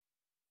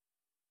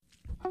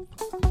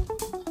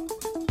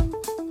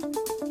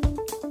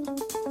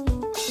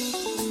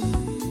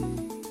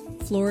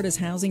Florida's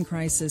housing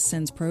crisis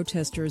sends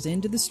protesters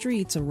into the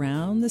streets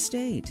around the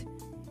state.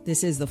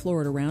 This is the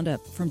Florida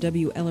Roundup from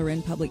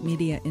WLRN Public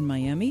Media in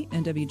Miami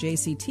and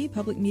WJCT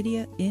Public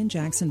Media in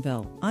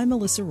Jacksonville. I'm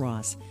Melissa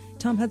Ross.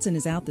 Tom Hudson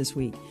is out this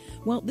week.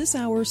 Well, this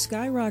hour,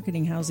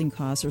 skyrocketing housing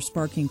costs are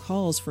sparking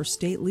calls for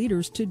state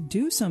leaders to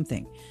do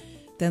something.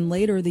 Then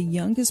later, the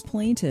youngest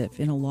plaintiff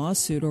in a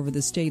lawsuit over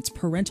the state's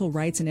parental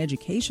rights and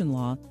education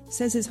law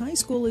says his high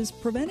school is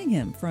preventing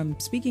him from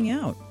speaking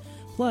out.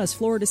 Plus,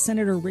 Florida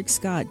Senator Rick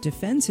Scott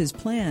defends his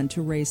plan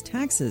to raise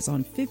taxes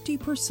on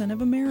 50%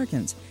 of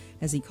Americans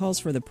as he calls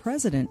for the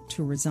president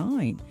to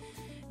resign.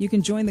 You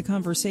can join the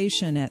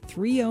conversation at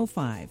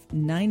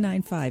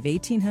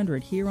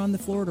 305-995-1800 here on the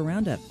Florida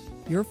Roundup.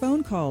 Your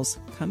phone calls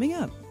coming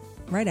up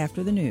right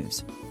after the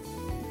news.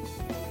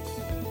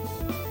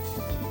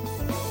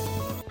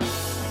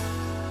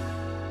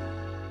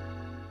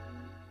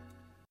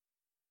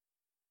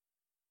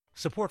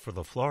 Support for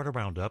the Florida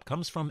Roundup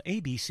comes from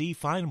ABC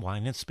Fine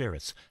Wine and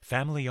Spirits,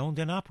 family-owned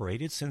and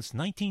operated since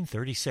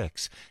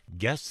 1936.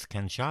 Guests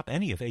can shop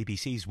any of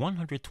ABC's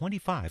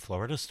 125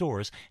 Florida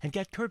stores and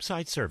get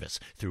curbside service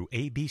through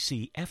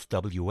abcfws.com.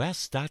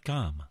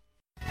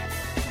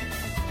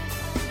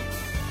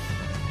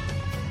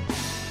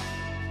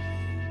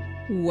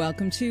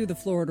 Welcome to the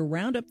Florida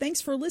Roundup.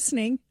 Thanks for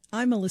listening.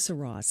 I'm Melissa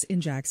Ross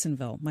in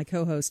Jacksonville. My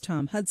co-host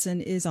Tom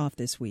Hudson is off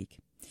this week.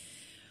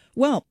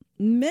 Well,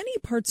 many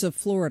parts of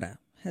Florida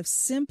have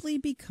simply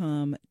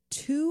become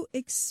too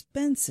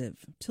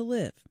expensive to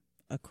live.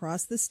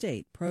 Across the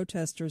state,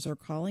 protesters are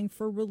calling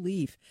for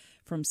relief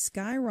from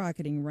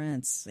skyrocketing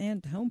rents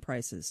and home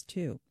prices,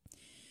 too.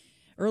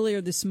 Earlier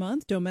this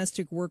month,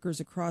 domestic workers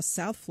across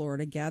South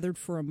Florida gathered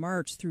for a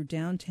march through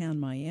downtown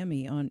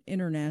Miami on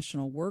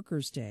International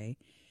Workers' Day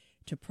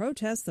to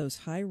protest those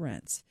high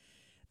rents.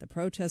 The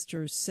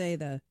protesters say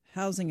the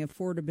housing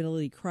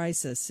affordability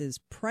crisis is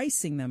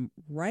pricing them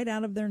right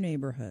out of their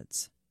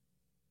neighborhoods.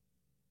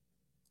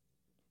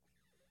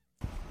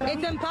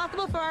 It's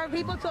impossible for our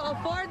people to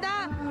afford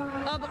that.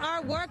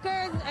 Our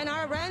workers and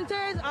our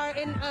renters are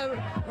in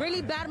a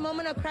really bad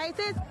moment of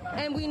crisis,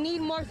 and we need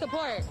more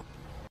support.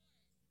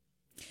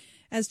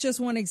 As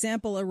just one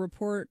example, a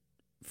report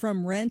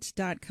from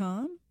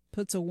rent.com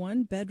puts a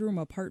one-bedroom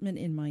apartment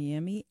in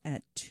Miami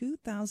at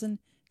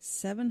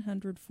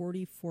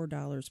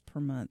 $2,744 per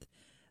month.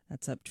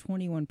 That's up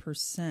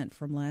 21%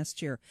 from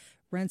last year.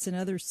 Rents in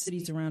other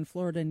cities around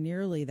Florida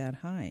nearly that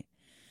high.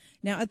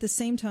 Now, at the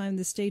same time,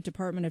 the State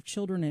Department of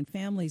Children and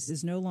Families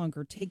is no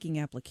longer taking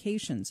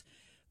applications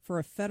for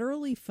a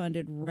federally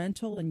funded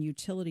rental and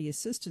utility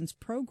assistance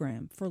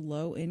program for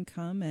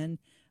low-income and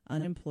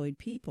unemployed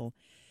people.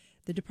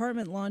 The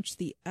department launched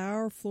the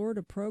Our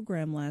Florida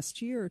program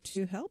last year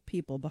to help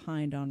people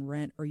behind on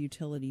rent or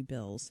utility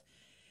bills.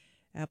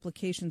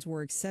 Applications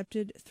were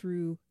accepted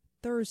through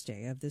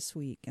Thursday of this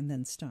week and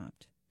then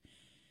stopped.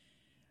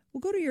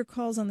 We'll go to your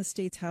calls on the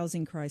state's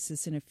housing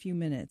crisis in a few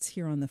minutes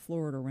here on the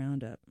Florida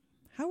Roundup.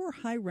 How are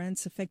high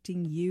rents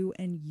affecting you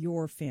and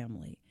your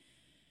family?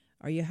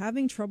 Are you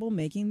having trouble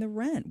making the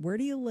rent? Where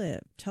do you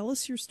live? Tell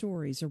us your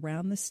stories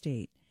around the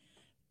state.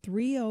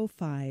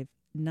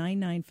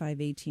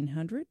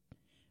 305-995-1800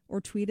 or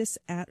tweet us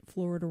at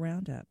Florida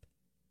Roundup.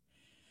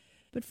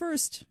 But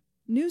first,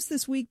 news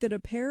this week that a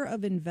pair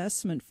of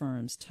investment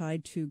firms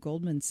tied to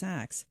Goldman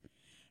Sachs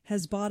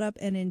has bought up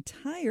an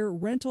entire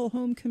rental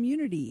home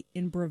community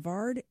in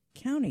Brevard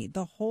County,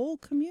 the whole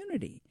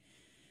community.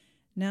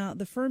 Now,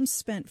 the firms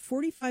spent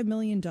 $45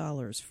 million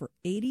for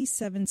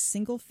 87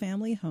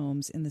 single-family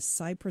homes in the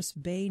Cypress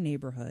Bay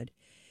neighborhood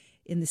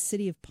in the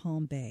city of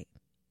Palm Bay.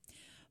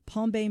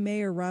 Palm Bay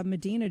Mayor Rob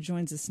Medina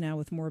joins us now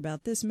with more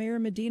about this. Mayor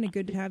Medina,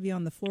 good to have you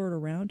on the Florida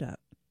Roundup.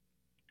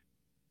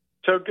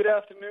 So good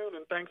afternoon,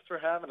 and thanks for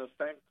having us.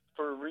 Thanks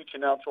for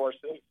reaching out to our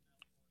city.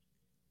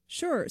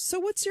 Sure. So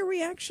what's your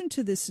reaction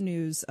to this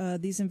news?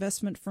 These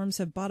investment firms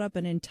have bought up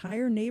an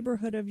entire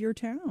neighborhood of your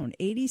town,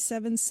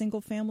 87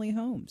 single-family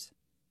homes.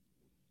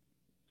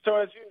 So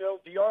as you know,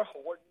 D.R.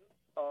 Horton,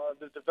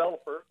 the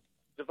developer,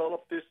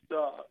 developed this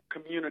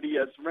community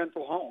as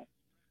rental homes.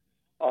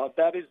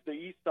 That is the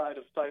east side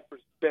of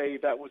Cypress Bay.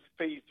 That was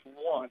phase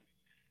one.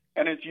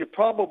 And as you're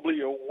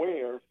probably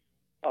aware,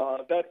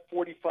 that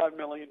 $45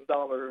 million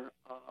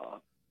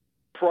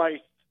price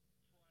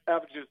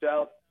averages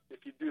out,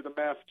 if you do the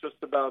math, just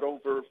about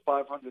over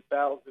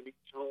 $500,000 each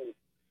home.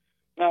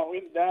 Now,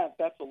 in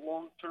that's a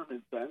long-term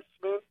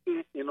investment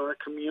in our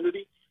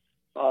community.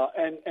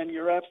 And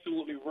you're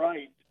absolutely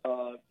right.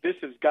 This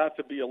has got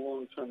to be a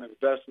long-term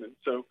investment.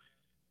 So,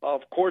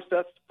 of course,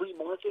 that's free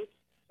market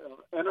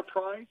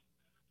enterprise.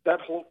 That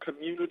whole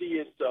community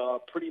is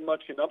pretty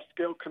much an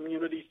upscale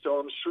community, so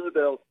I'm sure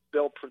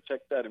they'll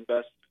protect that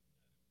investment.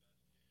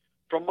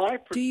 From my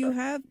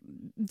perspective,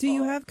 do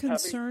you have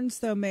concerns,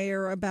 though,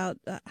 Mayor, about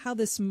how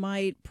this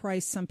might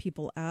price some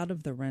people out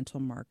of the rental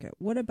market?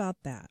 What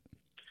about that?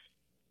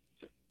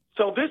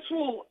 So this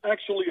will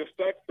actually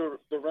affect the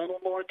rental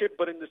market,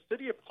 but in the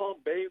city of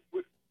Palm Bay,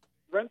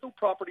 rental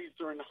properties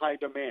are in high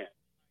demand.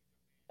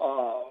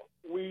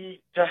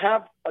 To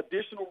have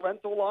additional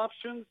rental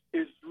options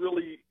is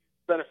really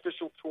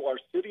beneficial to our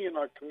city and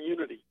our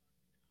community.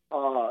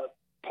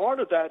 Part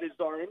of that is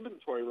our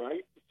inventory,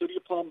 right? The city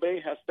of Palm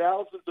Bay has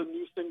thousands of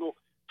new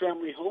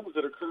single-family homes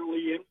that are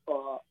currently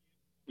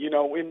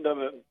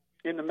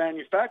in the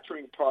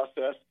manufacturing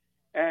process,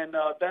 and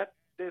that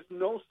there's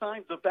no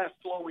signs of that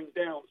slowing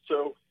down.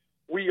 So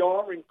we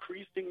are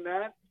increasing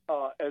that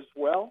as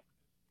well.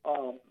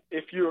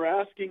 If you're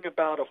asking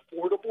about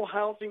affordable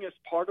housing as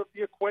part of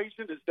the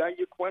equation, is that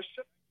your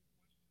question?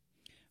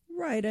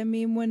 Right. I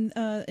mean, when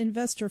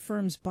investor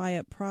firms buy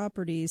up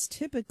properties,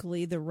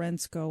 typically the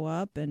rents go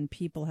up and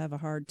people have a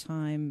hard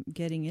time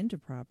getting into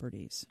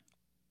properties.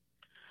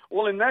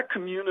 Well, in that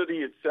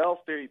community itself,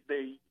 they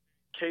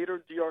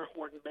catered, D.R.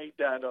 Horton made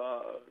that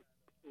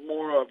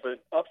more of an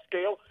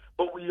upscale,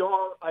 but we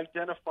are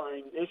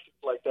identifying issues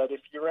like that.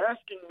 If you're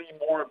asking me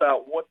more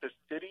about what the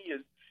city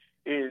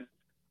is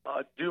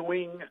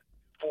doing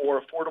for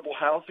affordable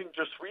housing,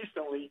 just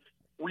recently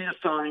we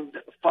assigned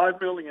 $5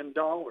 million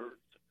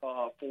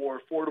for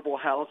affordable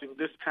housing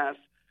this past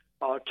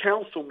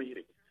council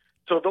meeting.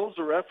 So those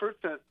are efforts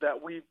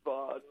that we've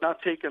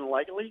not taken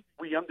lightly.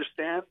 We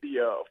understand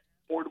the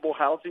affordable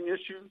housing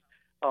issues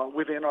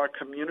within our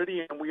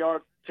community, and we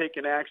are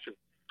taking action.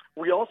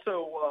 We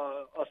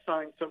also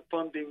assigned some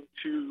funding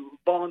to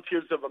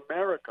Volunteers of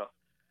America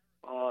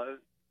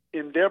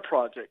in their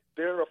project,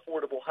 their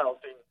affordable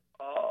housing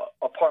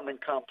apartment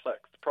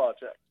complex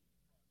project.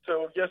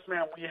 So, yes,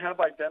 ma'am, we have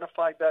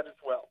identified that as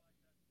well.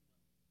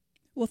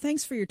 Well,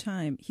 thanks for your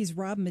time. He's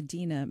Rob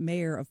Medina,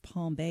 Mayor of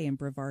Palm Bay and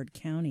Brevard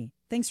County.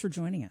 Thanks for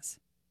joining us.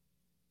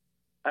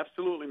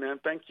 Absolutely, man.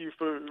 Thank you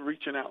for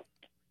reaching out.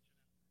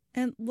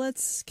 And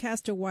let's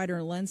cast a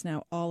wider lens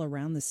now all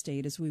around the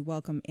state as we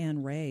welcome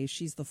Ann Ray.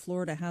 She's the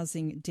Florida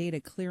Housing Data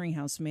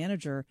Clearinghouse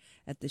Manager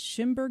at the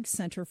Schimberg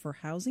Center for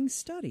Housing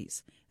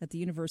Studies at the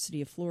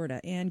University of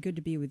Florida. Ann, good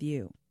to be with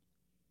you.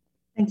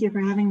 Thank you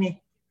for having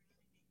me.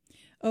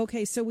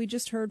 Okay, so we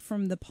just heard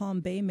from the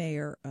Palm Bay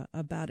mayor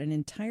about an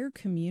entire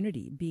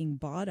community being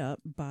bought up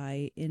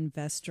by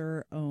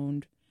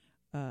investor-owned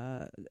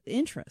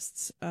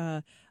interests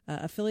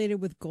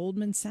affiliated with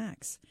Goldman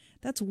Sachs.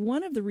 That's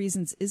one of the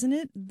reasons, isn't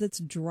it, that's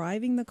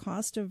driving the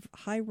cost of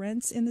high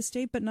rents in the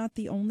state, but not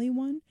the only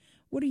one?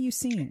 What are you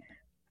seeing?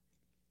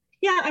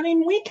 Yeah, I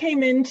mean, we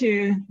came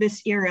into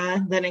this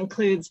era that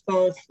includes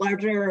both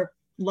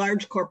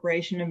large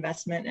corporation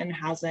investment in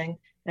housing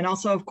and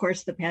also, of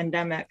course, the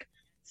pandemic.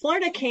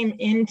 Florida came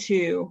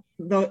into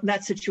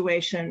that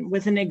situation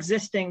with an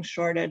existing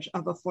shortage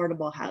of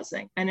affordable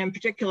housing, and in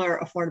particular,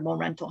 affordable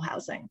rental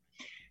housing.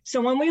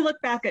 So when we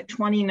look back at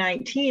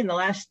 2019, the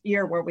last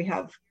year where we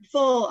have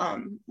full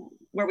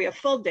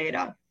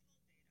data,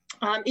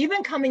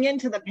 even coming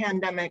into the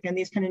pandemic and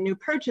these kind of new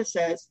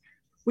purchases,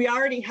 we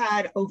already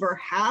had over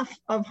half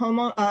of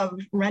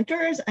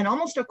renters and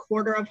almost a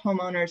quarter of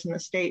homeowners in the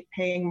state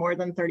paying more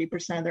than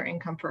 30% of their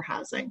income for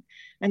housing.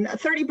 And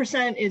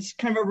 30% is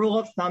kind of a rule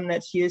of thumb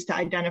that's used to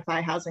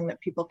identify housing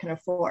that people can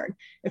afford.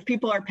 If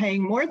people are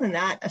paying more than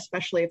that,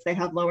 especially if they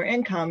have lower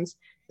incomes,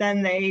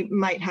 then they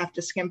might have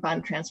to skimp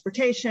on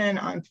transportation,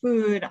 on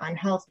food, on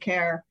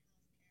healthcare.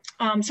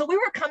 So we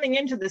were coming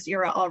into this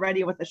era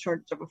already with a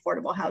shortage of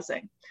affordable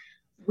housing.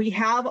 We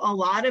have a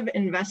lot of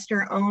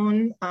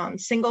investor-owned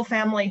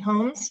single-family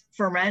homes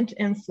for rent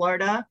in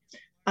Florida,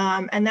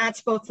 and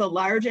that's both the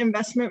large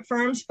investment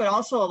firms, but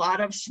also a lot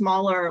of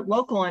smaller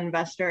local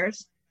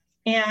investors.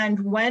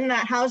 And when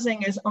that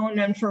housing is owned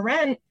and for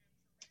rent,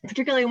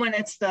 particularly when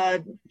it's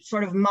the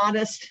sort of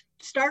modest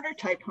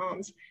starter-type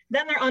homes,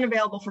 then they're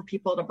unavailable for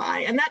people to buy.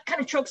 And that kind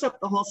of chokes up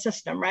the whole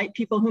system, right?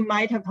 People who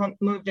might have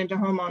moved into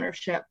home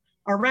ownership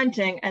are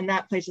renting, and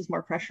that places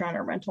more pressure on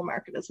our rental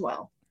market as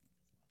well.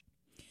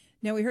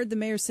 Now, we heard the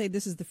mayor say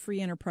this is the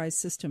free enterprise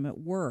system at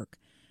work.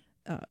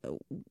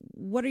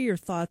 What are your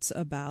thoughts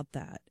about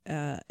that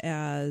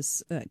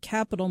as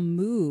capital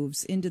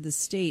moves into the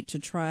state to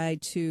try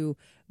to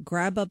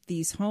grab up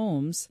these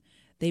homes?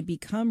 They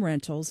become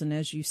rentals, and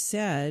as you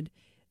said,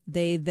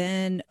 they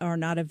then are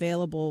not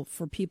available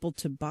for people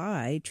to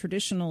buy.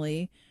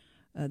 Traditionally,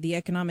 the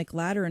economic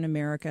ladder in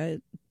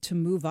America to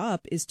move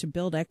up is to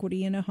build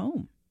equity in a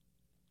home.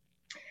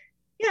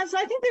 Yeah, so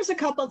I think there's a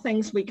couple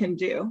things we can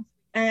do.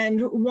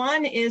 And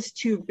one is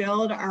to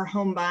build our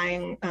home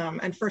buying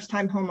and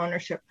first-time home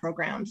ownership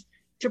programs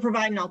to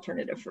provide an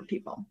alternative for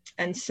people.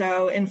 And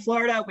so in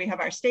Florida, we have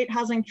our state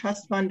housing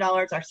trust fund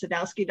dollars, our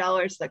Sadowski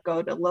dollars that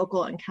go to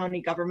local and county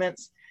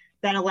governments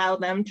that allow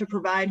them to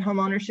provide home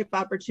ownership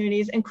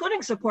opportunities,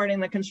 including supporting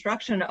the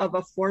construction of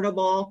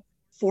affordable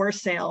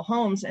for-sale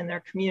homes in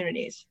their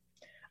communities.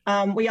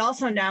 We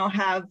also now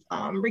have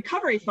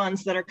recovery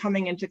funds that are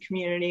coming into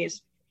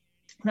communities,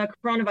 the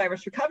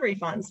coronavirus recovery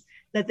funds,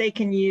 that they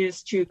can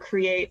use to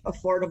create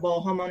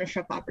affordable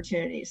homeownership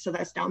opportunities. So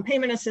that's down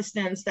payment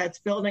assistance, that's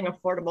building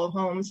affordable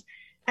homes.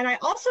 And I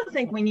also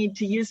think we need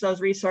to use those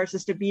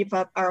resources to beef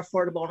up our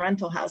affordable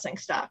rental housing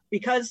stock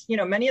because,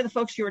 many of the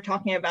folks you were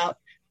talking about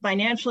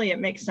financially, it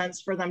makes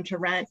sense for them to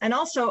rent. And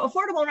also,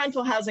 affordable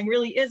rental housing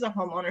really is a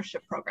home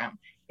ownership program.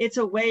 It's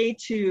a way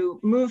to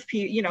move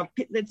people,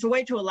 it's a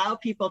way to allow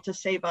people to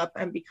save up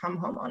and become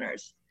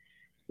homeowners.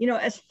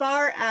 As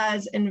far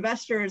as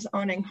investors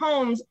owning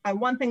homes,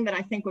 one thing that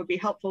I think would be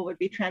helpful would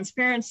be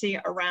transparency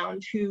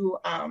around who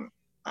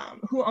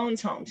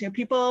owns homes.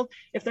 People,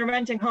 if they're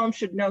renting homes,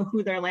 should know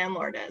who their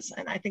landlord is.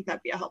 And I think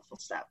that'd be a helpful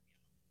step.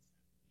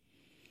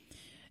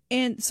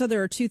 And so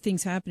there are two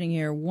things happening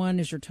here. One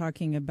is you're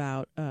talking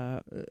about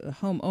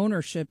home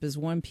ownership is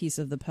one piece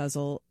of the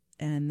puzzle.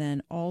 And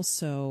then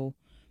also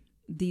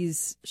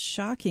these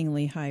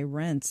shockingly high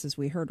rents, as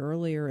we heard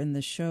earlier in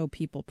the show,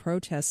 people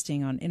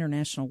protesting on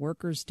International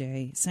Workers'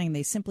 Day, saying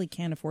they simply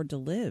can't afford to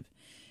live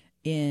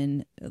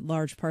in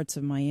large parts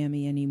of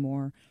Miami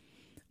anymore.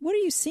 What are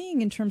you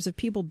seeing in terms of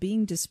people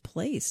being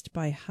displaced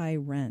by high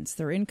rents?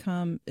 Their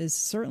income is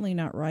certainly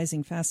not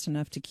rising fast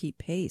enough to keep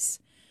pace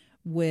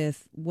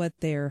with what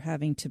they're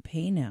having to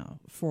pay now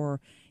for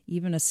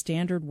even a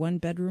standard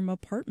one-bedroom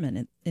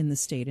apartment in the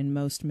state in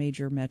most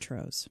major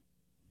metros.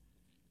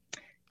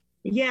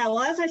 Yeah, well,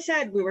 as I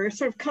said, we were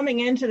sort of coming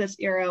into this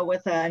era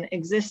with an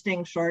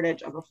existing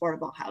shortage of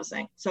affordable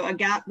housing. So a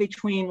gap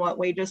between what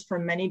wages for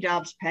many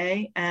jobs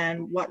pay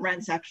and what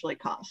rents actually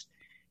cost.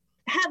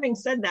 Having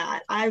said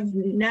that, I've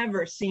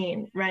never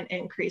seen rent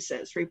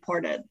increases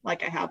reported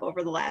like I have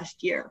over the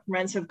last year.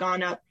 Rents have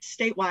gone up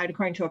statewide,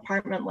 according to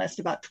Apartment List,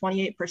 about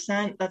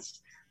 28%. That's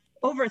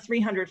over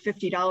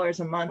 $350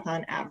 a month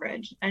on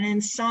average. And in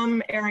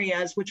some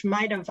areas, which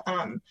might have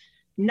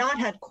not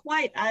had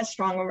quite as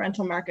strong a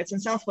rental markets in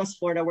Southwest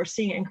Florida, we're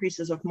seeing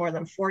increases of more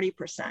than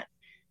 40%.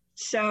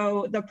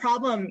 So the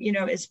problem,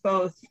 is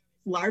both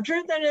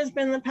larger than it has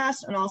been in the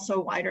past and also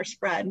wider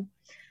spread.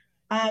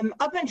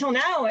 Up until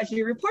now, as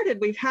you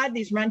reported, we've had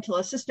these rental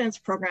assistance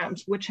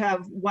programs, which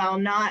have, while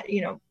not,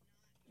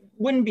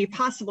 wouldn't be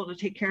possible to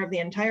take care of the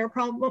entire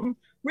problem,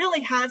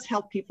 really has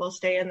helped people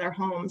stay in their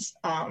homes,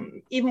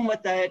 even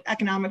with the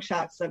economic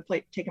shocks that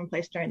have taken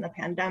place during the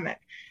pandemic.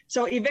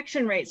 So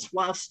eviction rates,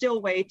 while still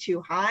way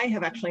too high,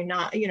 have actually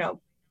not,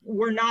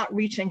 we're not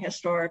reaching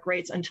historic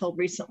rates until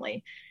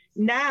recently.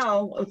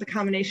 Now, with the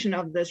combination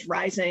of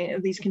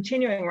these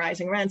continuing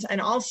rising rents, and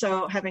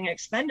also having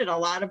expended a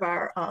lot of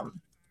our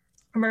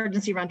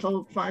emergency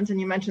rental funds, and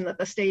you mentioned that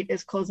the state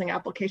is closing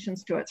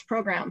applications to its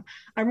program,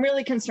 I'm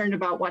really concerned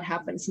about what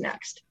happens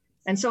next.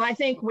 And so I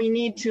think we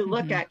need to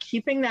look at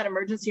keeping that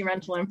emergency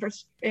rental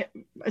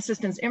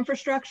assistance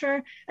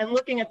infrastructure and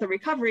looking at the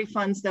recovery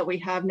funds that we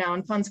have now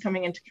and funds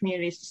coming into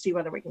communities to see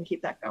whether we can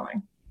keep that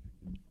going.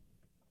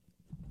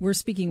 We're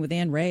speaking with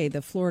Ann Ray,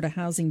 the Florida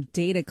Housing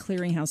Data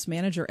Clearinghouse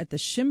Manager at the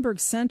Schimberg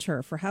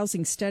Center for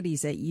Housing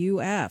Studies at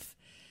UF.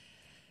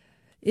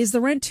 Is the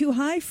rent too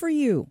high for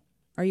you?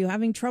 Are you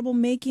having trouble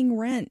making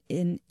rent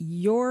in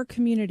your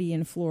community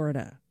in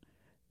Florida?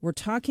 We're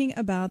talking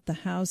about the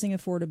housing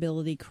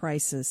affordability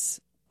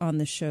crisis on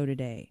the show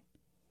today.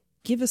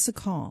 Give us a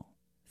call,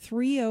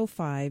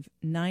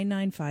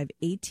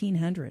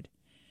 305-995-1800,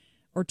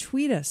 or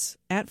tweet us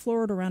at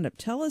Florida Roundup.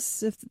 Tell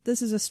us if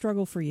this is a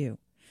struggle for you.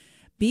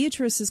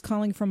 Beatrice is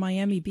calling from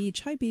Miami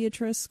Beach. Hi,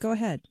 Beatrice. Go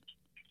ahead.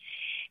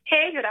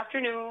 Hey, good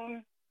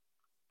afternoon.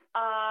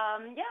 I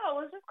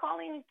was just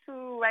calling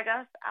to,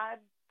 add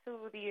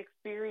to the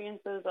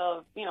experiences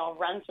of,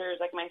 renters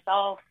like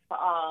myself.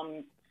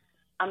 I'm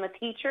a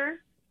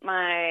teacher.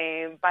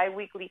 My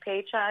biweekly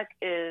paycheck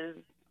is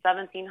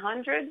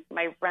 $1,700.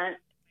 My rent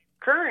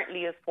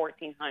currently is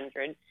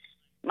 $1,400.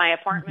 My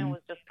apartment was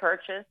just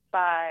purchased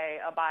by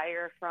a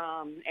buyer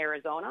from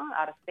Arizona,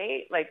 out of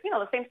state.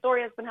 The same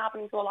story has been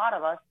happening to a lot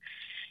of us.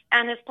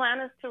 And his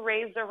plan is to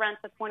raise the rent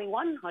to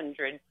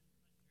 $2,100.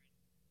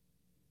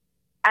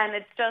 And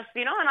it's just,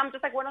 and I'm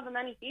just like one of the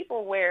many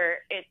people where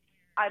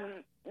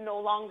I'm no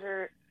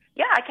longer,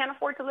 I can't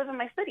afford to live in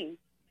my city.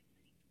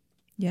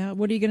 Yeah.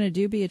 What are you going to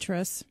do,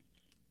 Beatrice?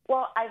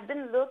 Well, I've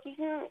been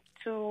looking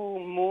to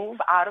move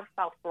out of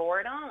South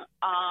Florida.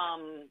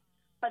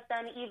 But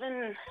then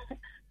even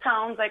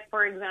towns like,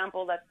 for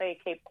example, let's say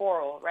Cape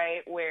Coral,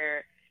 right,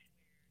 where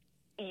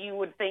you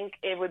would think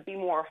it would be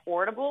more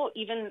affordable,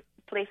 even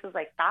places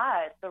like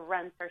that, the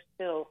rents are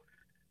still,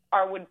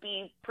 would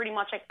be pretty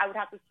much like I would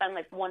have to spend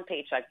one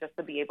paycheck just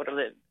to be able to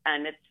live.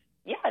 And it's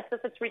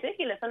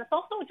ridiculous. And it's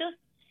also just,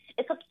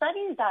 it's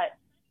upsetting that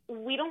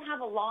we don't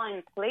have a law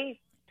in place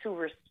to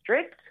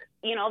restrict,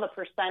 the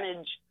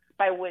percentage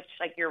by which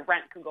your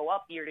rent could go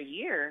up year to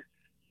year.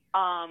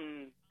 I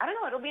don't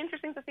know. It'll be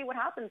interesting to see what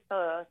happens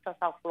to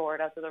South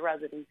Florida, to the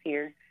residents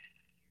here.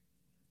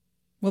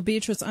 Well,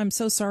 Beatrice, I'm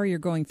so sorry you're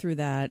going through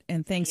that,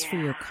 and thanks for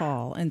your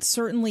call. And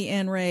certainly,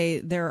 Ann Ray,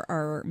 there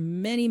are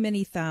many,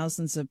 many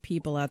thousands of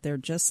people out there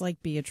just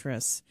like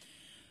Beatrice.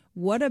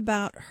 What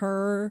about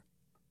her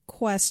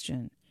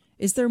question?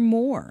 Is there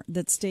more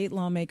that state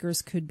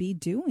lawmakers could be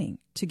doing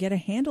to get a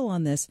handle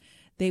on this?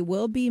 They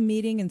will be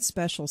meeting in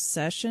special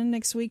session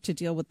next week to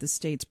deal with the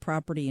state's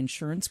property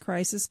insurance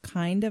crisis,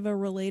 kind of a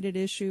related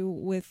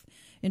issue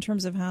in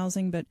terms of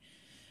housing, but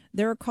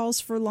there are calls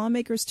for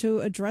lawmakers to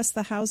address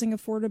the housing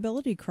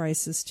affordability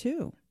crisis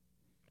too.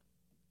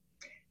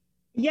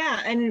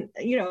 Yeah, and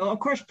of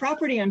course,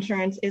 property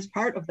insurance is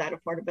part of that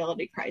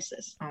affordability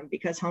crisis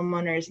because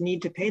homeowners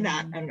need to pay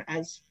that, and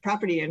as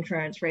property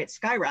insurance rates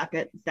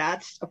skyrocket,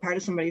 that's a part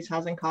of somebody's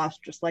housing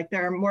cost, just like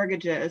their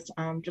mortgages,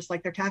 just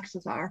like their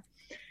taxes are.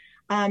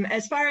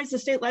 As far as the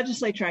state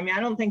legislature,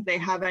 I don't think they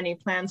have any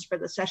plans for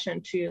the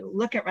session to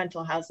look at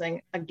rental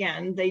housing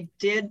again. They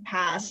did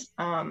pass.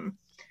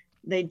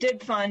 They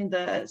did fund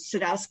the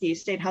Sadowski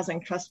State Housing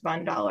Trust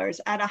Fund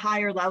dollars at a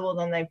higher level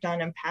than they've done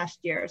in past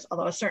years,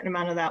 although a certain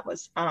amount of that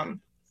was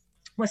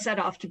set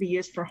off to be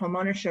used for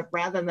homeownership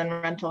rather than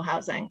rental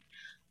housing.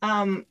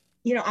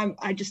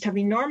 I just have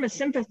enormous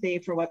sympathy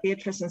for what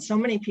Beatrice and so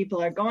many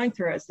people are going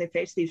through as they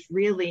face these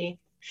really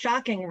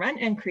shocking rent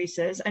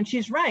increases. And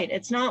she's right.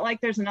 It's not like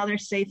there's another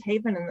safe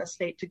haven in the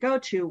state to go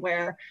to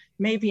where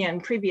maybe in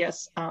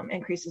previous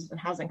increases in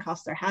housing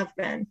costs there have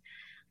been.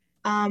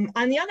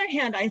 On the other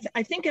hand,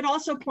 I think it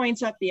also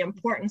points up the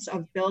importance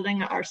of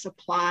building our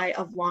supply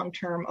of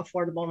long-term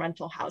affordable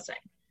rental housing.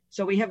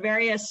 So we have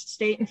various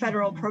state and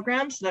federal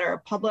programs that are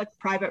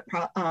public-private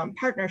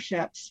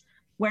partnerships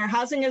where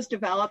housing is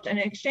developed, and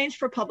in exchange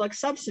for public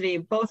subsidy,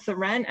 both the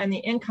rent and the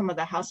income of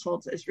the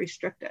households is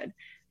restricted.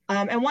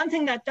 And one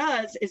thing that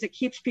does is it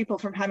keeps people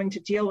from having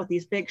to deal with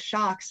these big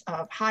shocks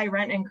of high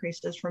rent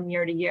increases from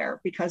year to year,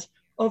 because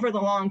over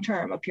the long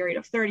term, a period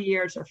of 30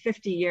 years or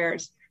 50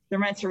 years, the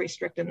rents are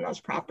restricted in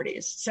those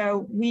properties.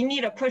 So we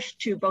need a push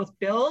to both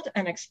build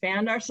and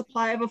expand our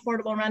supply of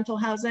affordable rental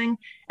housing,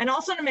 and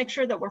also to make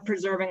sure that we're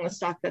preserving the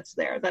stock that's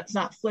there, that's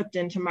not flipped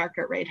into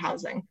market rate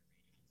housing,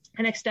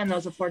 and extend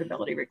those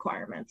affordability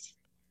requirements.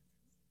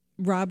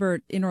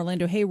 Robert in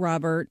Orlando. Hey,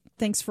 Robert,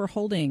 thanks for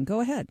holding. Go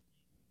ahead.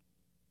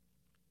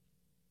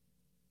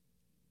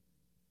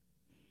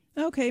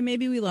 Okay,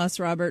 maybe we lost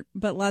Robert,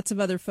 but lots of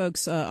other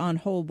folks on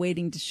hold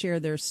waiting to share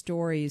their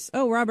stories.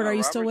 Oh, Robert, are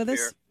you still with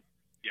us?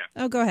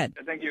 Yeah. Oh, go ahead.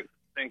 Thank you.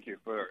 Thank you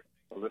for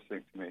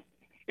listening to me.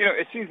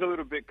 It seems a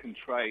little bit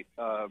contrite.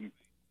 All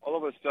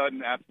of a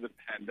sudden, after the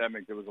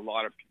pandemic, there was a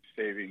lot of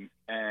savings,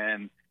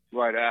 and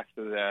right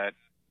after that,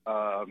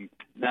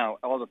 now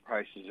all the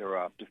prices are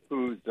up. The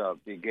food's up.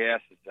 The gas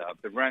is up.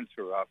 The rents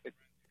are up.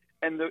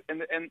 And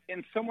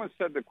someone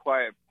said the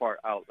quiet part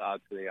out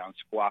loud today on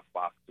Squawk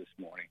Box this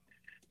morning.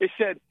 They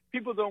said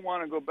people don't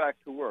want to go back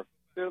to work.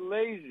 They're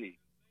lazy.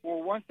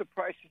 Well, once the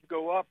prices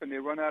go up and they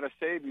run out of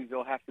savings,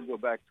 they'll have to go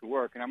back to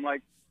work. And I'm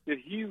like, did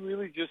he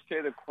really just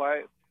say the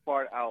quiet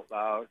part out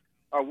loud?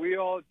 Are we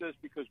all just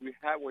because we're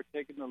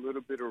taking a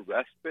little bit of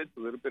respite, a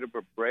little bit of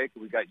a break,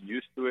 we got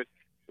used to it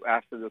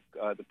after the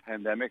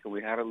pandemic, and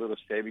we had a little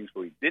savings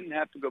where we didn't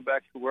have to go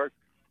back to work?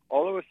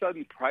 All of a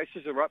sudden,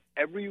 prices are up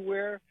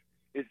everywhere.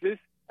 Is this?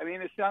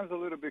 It sounds a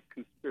little bit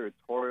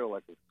conspiratorial,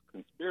 like a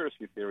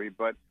conspiracy theory,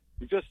 but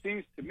it just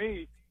seems to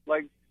me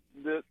like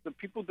the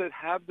people that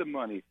have the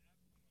money,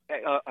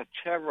 a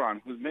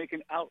Chevron who's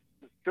making out,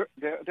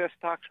 their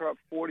stocks are up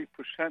 40%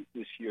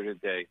 this year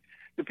today.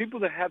 The people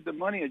that have the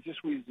money are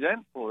just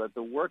resentful that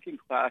the working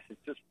class is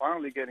just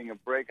finally getting a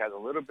break, has a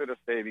little bit of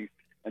savings,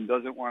 and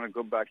doesn't want to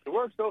go back to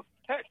work. So,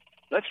 heck,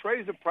 let's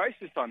raise the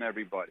prices on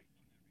everybody.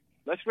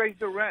 Let's raise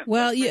the rent.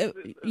 Well,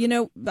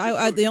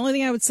 the only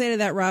thing I would say to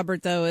that,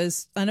 Robert, though,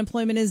 is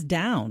unemployment is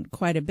down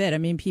quite a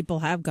bit. People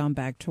have gone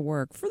back to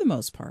work for the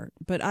most part.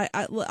 But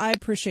I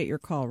appreciate your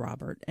call,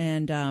 Robert.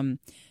 And,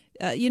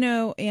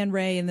 Ann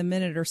Ray, in the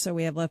minute or so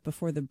we have left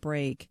before the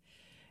break,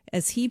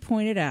 as he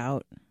pointed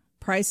out,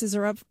 prices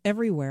are up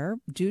everywhere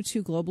due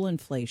to global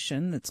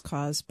inflation that's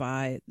caused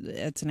by,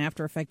 it's an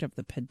after effect of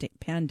the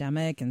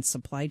pandemic and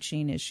supply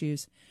chain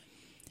issues.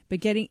 But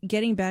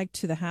getting back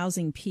to the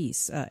housing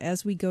piece,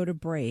 as we go to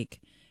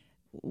break,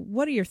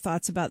 what are your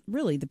thoughts about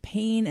really the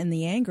pain and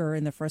the anger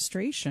and the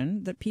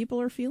frustration that people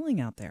are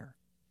feeling out there?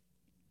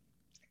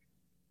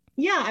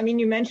 Yeah,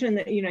 you mentioned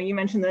that, you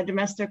mentioned the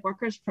domestic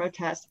workers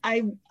protest.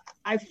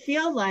 I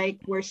feel like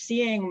we're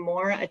seeing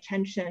more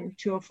attention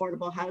to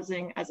affordable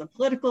housing as a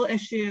political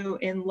issue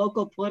in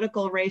local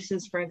political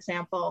races, for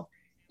example,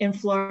 in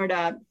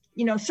Florida,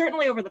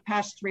 certainly over the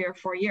past 3 or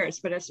 4 years,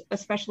 but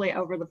especially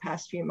over the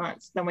past few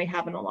months than we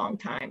have in a long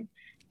time.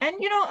 And,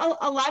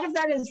 a lot of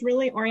that is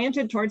really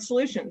oriented towards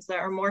solutions. There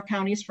are more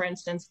counties, for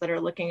instance, that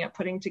are looking at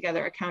putting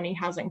together a county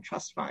housing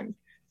trust fund.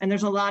 And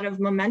there's a lot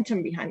of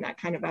momentum behind that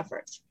kind of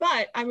efforts.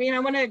 But I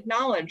want to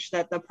acknowledge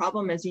that the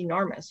problem is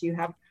enormous. You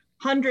have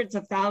hundreds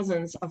of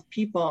thousands of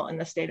people in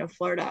the state of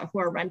Florida who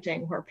are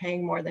renting, who are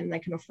paying more than they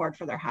can afford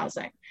for their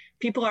housing.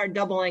 People are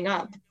doubling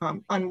up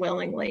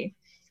unwillingly.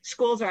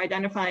 Schools are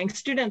identifying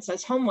students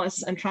as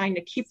homeless and trying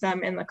to keep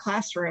them in the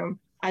classroom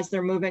as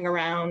they're moving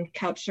around,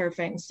 couch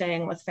surfing,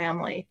 staying with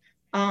family.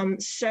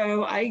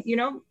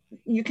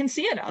 You can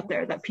see it out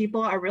there that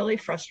people are really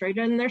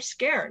frustrated and they're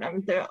scared.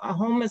 A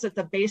home is at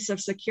the base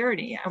of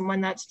security. And when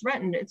that's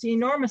threatened, it's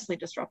enormously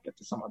disruptive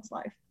to someone's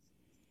life.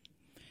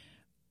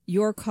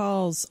 Your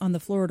calls on the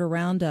Florida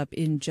Roundup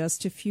in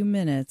just a few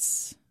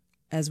minutes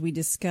as we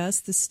discuss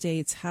the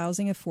state's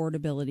housing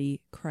affordability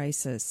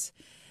crisis.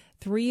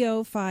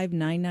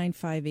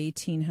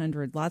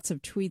 305-995-1800. Lots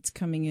of tweets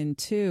coming in,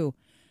 too.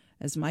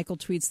 As Michael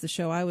tweets the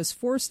show, I was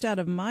forced out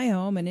of my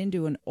home and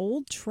into an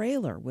old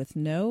trailer with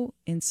no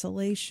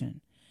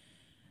insulation.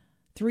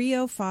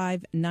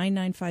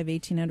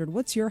 305-995-1800.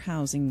 What's your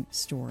housing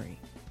story?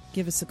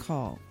 Give us a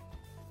call.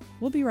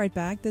 We'll be right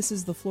back. This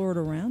is the Florida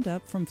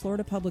Roundup from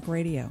Florida Public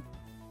Radio.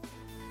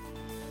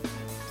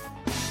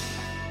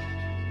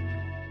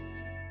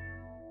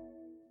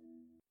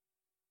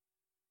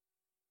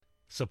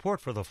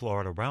 Support for the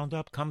Florida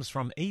Roundup comes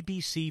from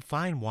ABC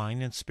Fine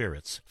Wine and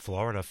Spirits,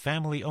 Florida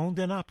family-owned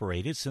and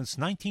operated since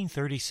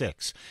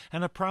 1936,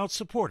 and a proud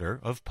supporter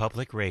of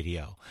public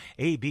radio.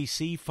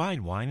 ABC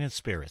Fine Wine and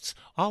Spirits,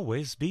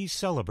 always be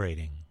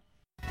celebrating.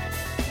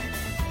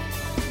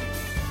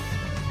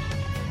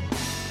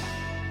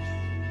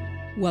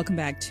 Welcome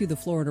back to the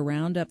Florida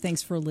Roundup.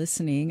 Thanks for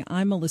listening.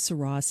 I'm Melissa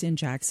Ross in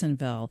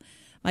Jacksonville.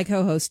 My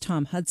co-host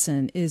Tom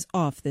Hudson is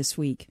off this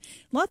week.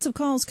 Lots of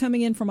calls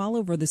coming in from all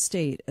over the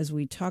state as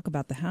we talk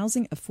about the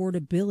housing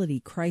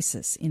affordability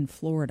crisis in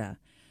Florida.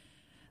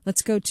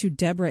 Let's go to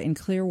Deborah in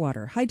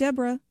Clearwater. Hi,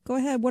 Deborah. Go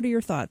ahead. What are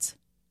your thoughts?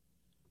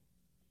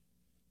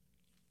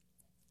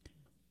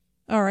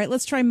 All right,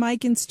 let's try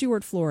Mike in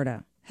Stuart,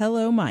 Florida.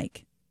 Hello,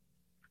 Mike.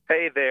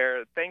 Hey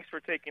there. Thanks for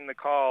taking the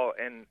call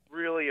and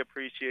really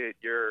appreciate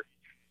your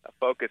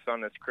focus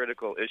on this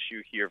critical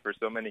issue here for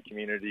so many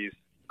communities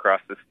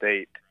across the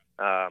state.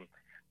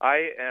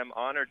 I am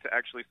honored to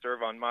actually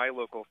serve on my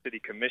local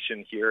city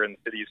commission here in the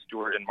city of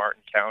Stuart in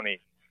Martin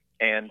County,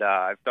 and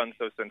I've done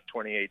so since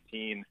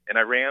 2018. And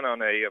I ran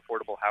on a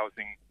affordable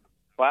housing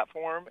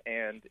platform,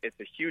 and it's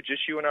a huge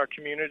issue in our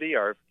community.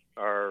 Our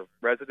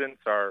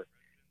residents are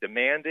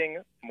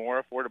demanding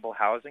more affordable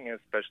housing,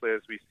 especially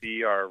as we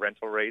see our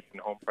rental rates and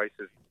home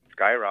prices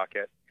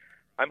skyrocket.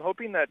 I'm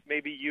hoping that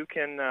maybe you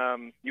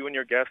and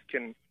your guests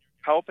can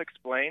help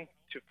explain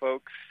to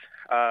folks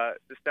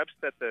the steps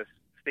that the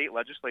state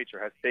legislature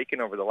has taken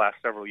over the last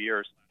several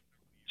years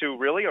to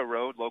really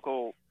erode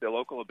the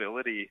local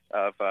ability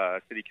of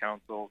city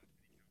councils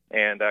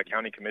and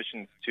county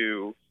commissions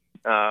to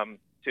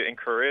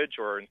encourage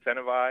or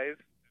incentivize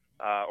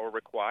or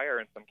require,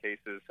 in some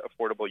cases,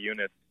 affordable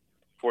units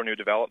for new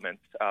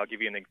developments. I'll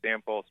give you an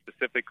example.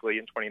 Specifically,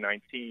 in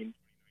 2019,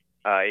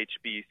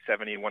 HB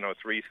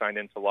 7103 signed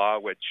into law,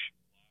 which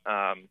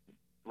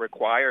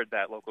required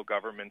that local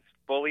governments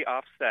fully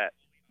offset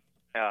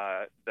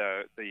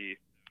the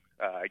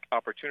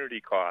opportunity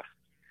cost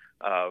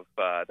of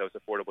those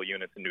affordable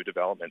units in new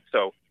development.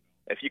 So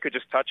if you could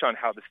just touch on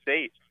how the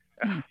state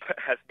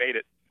has made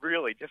it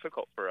really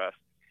difficult for us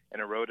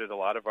and eroded a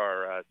lot of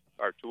our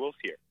tools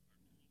here.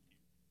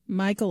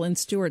 Michael and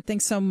Stuart,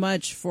 thanks so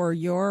much for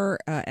your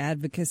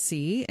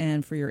advocacy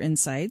and for your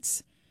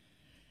insights.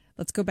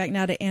 Let's go back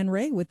now to Ann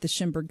Ray with the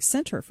Schimberg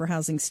Center for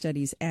Housing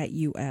Studies at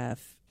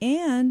UF.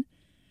 Ann,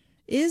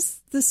 is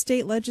the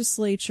state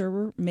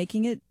legislature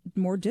making it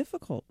more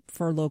difficult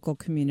for local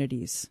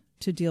communities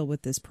to deal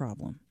with this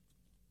problem?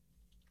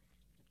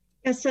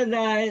 Yes, so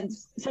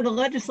the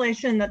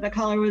legislation that the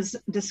caller was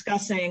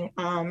discussing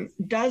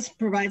does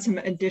provide some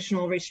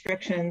additional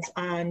restrictions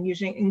on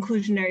using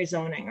inclusionary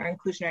zoning or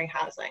inclusionary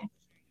housing,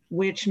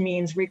 which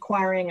means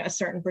requiring a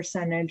certain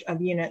percentage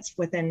of units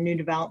within new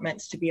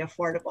developments to be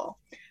affordable.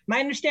 My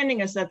understanding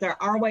is that there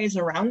are ways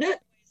around it,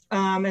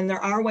 and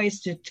there are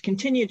ways to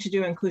continue to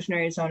do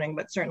inclusionary zoning,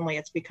 but certainly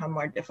it's become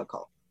more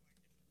difficult.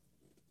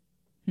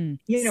 You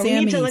know, we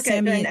need to look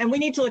at, and we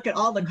need to look at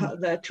all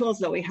the tools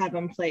that we have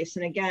in place.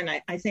 And again,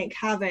 I think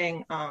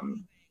having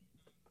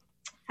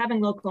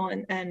local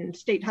and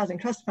state housing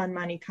trust fund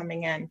money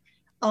coming in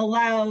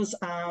allows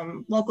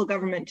local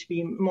government to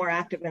be more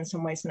active in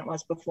some ways than it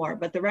was before.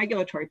 But the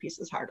regulatory piece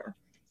is harder.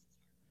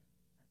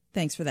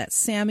 Thanks for that.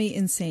 Sammy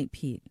in St.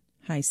 Pete.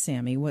 Hi,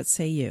 Sammy. What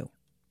say you?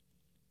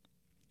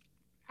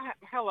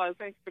 Hello.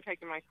 Thanks for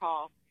taking my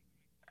call.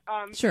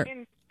 Sure.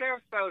 In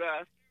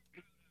Sarasota,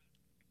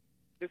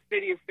 the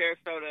city of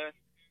Sarasota,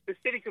 the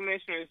city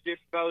commissioners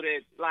just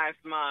voted last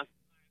month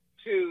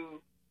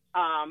to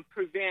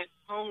prevent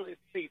homeless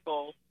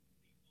people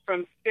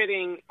from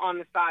sitting on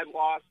the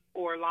sidewalk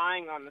or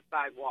lying on the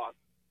sidewalk.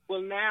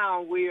 Well,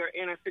 now we are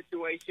in a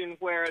situation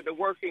where the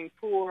working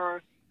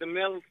poor, the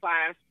middle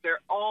class,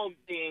 they're all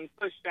being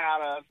pushed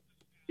out of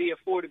the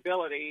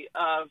affordability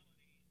of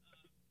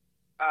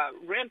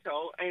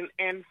rental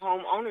and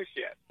home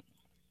ownership.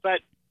 But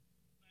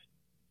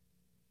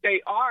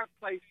they are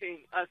placing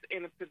us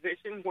in a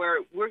position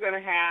where we're going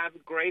to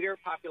have greater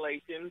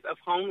populations of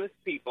homeless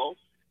people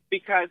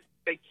because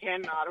they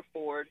cannot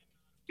afford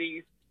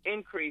these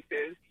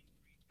increases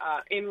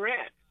in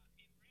rent.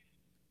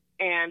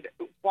 And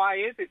why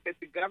is it that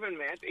the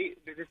government,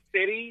 the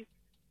city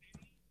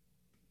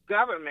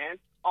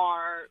governments,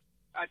 are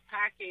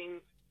attacking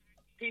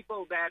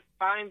people that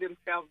find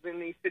themselves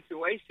in these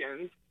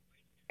situations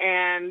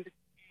and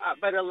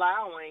but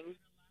allowing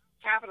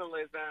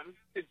capitalism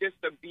to just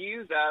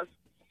abuse us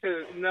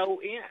to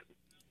no end?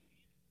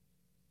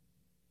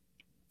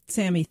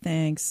 Sammy,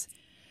 thanks.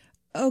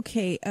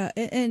 Okay,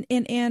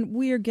 and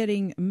we are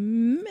getting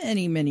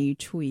many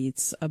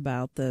tweets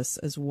about this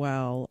as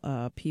well.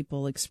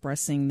 People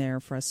expressing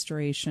their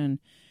frustration.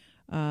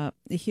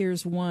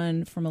 Here's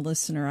one from a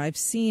listener. I've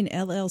seen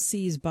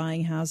LLCs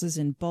buying houses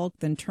in bulk,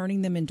 then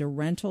turning them into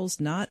rentals,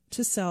 not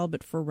to sell,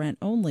 but for rent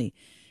only.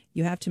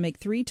 You have to make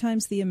 3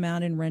 times the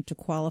amount in rent to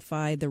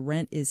qualify. The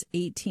rent is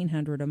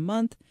 $1,800 a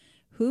month.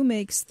 Who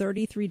makes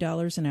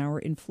 $33 an hour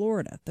in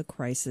Florida? The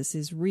crisis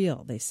is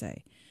real, they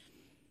say.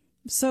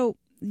 So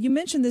you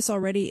mentioned this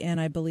already, and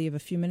I believe a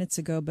few minutes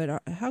ago,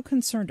 but how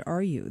concerned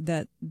are you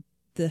that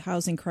the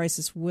housing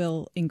crisis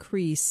will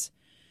increase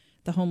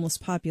the homeless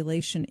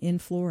population in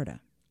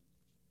Florida?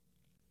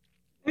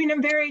 I mean,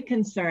 I'm very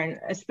concerned,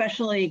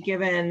 especially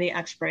given the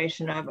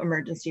expiration of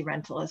emergency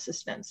rental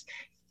assistance.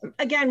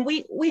 Again,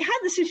 we had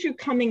this issue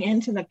coming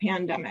into the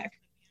pandemic.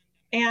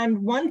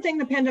 And one thing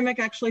the pandemic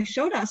actually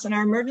showed us in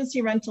our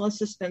emergency rental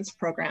assistance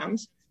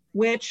programs,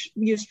 which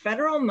used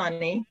federal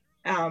money,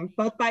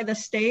 both by the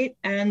state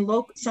and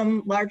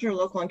some larger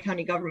local and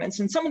county governments.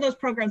 And some of those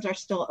programs are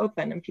still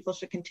open, and people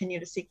should continue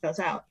to seek those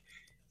out.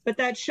 But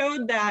that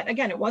showed that,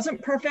 again, it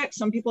wasn't perfect.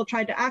 Some people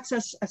tried to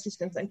access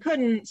assistance and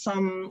couldn't.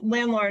 Some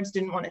landlords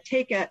didn't want to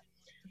take it.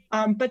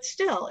 But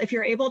still, if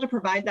you're able to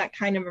provide that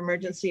kind of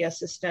emergency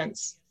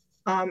assistance,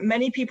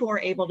 many people were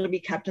able to be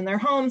kept in their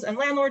homes, and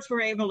landlords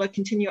were able to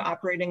continue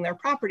operating their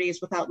properties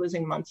without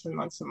losing months and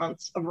months and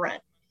months of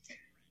rent.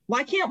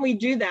 Why can't we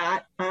do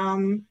that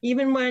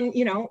even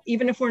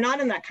if we're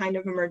not in that kind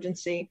of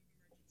emergency,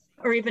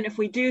 or even if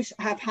we do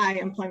have high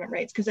employment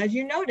rates? Because as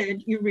you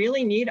noted, you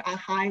really need a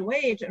high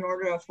wage in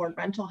order to afford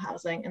rental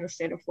housing in the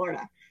state of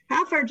Florida.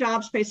 Half our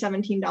jobs pay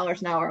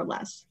 $17 an hour or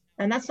less,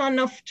 and that's not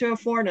enough to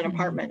afford an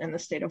apartment in the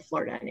state of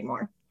Florida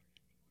anymore.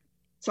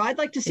 So I'd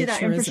like to see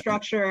that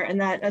infrastructure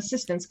and that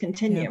assistance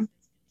continue.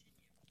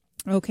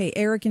 Yeah. Okay,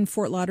 Eric in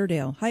Fort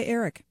Lauderdale. Hi,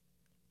 Eric.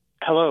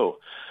 Hello.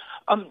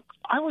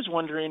 I was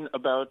wondering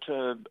about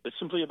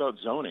simply about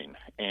zoning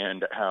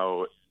and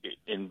how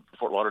in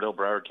Fort Lauderdale,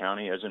 Broward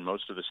County, as in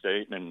most of the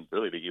state and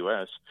really the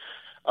U.S.,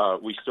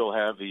 we still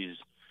have these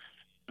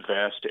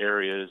vast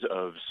areas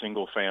of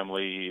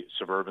single-family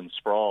suburban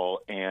sprawl.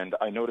 And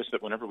I noticed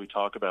that whenever we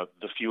talk about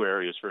the few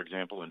areas, for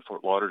example, in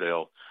Fort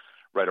Lauderdale,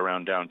 right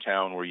around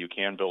downtown where you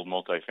can build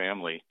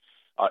multifamily,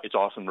 it's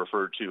often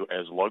referred to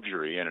as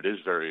luxury, and it is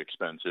very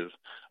expensive,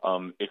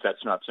 if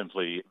that's not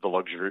simply the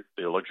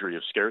luxury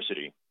of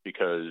scarcity,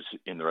 because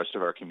in the rest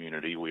of our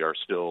community, we are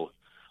still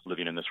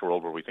living in this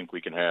world where we think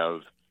we can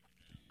have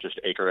just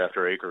acre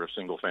after acre of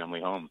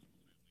single-family home.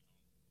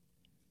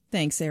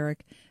 Thanks,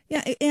 Eric.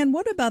 Yeah, and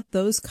what about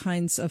those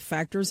kinds of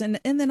factors? And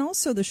then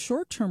also the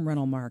short-term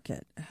rental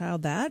market, how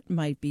that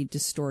might be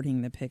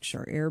distorting the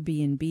picture,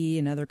 Airbnb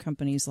and other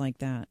companies like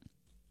that.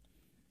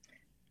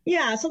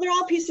 Yeah, so they're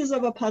all pieces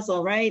of a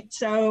puzzle, right?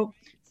 So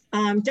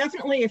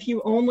definitely if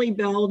you only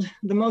build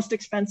the most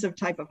expensive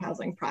type of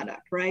housing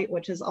product, right,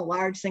 which is a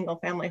large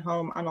single-family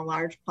home on a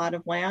large plot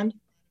of land,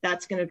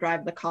 that's going to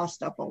drive the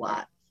cost up a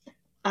lot.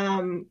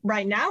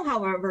 Right now,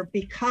 however,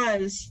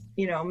 because,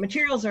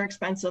 materials are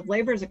expensive,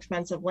 labor is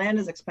expensive, land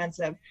is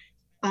expensive,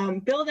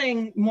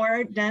 building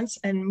more dense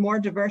and more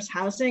diverse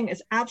housing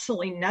is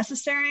absolutely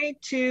necessary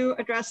to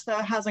address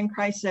the housing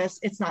crisis.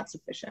 It's not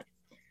sufficient.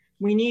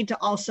 We need to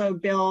also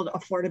build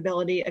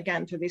affordability,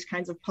 again, through these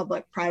kinds of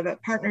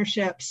public-private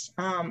partnerships,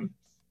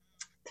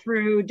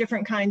 through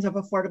different kinds of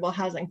affordable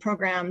housing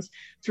programs,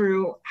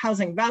 through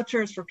housing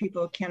vouchers for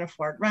people who can't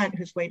afford rent,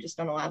 whose wages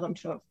don't allow them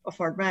to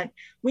afford rent.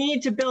 We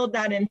need to build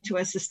that into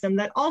a system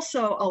that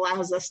also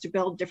allows us to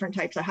build different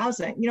types of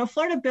housing.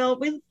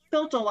 We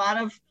built a lot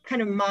of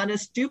kind of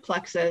modest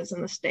duplexes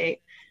in the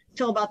state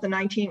till about the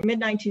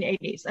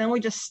mid-1980s, and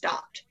we just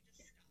stopped.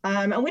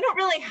 And we don't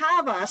really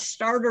have a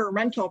starter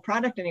rental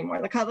product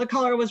anymore. The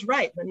caller was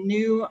right. The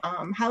new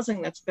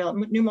housing that's built,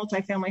 new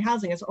multifamily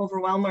housing, is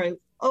overwhelmingly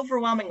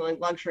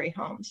luxury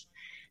homes.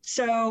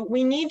 So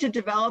we need to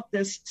develop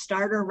this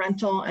starter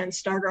rental and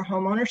starter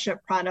home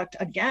ownership product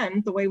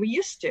again, the way we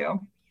used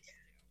to.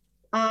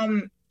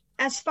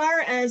 As far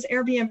as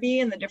Airbnb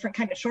and the different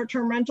kind of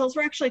short-term rentals,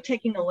 we're actually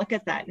taking a look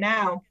at that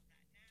now.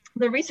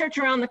 The research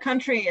around the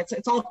country,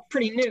 it's all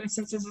pretty new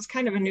since this is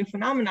kind of a new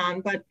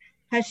phenomenon, but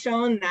has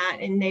shown that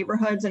in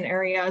neighborhoods and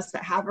areas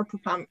that have a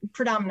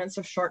predominance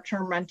of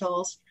short-term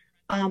rentals,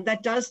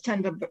 that does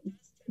tend to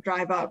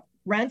drive up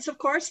rents, of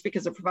course,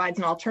 because it provides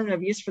an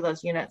alternative use for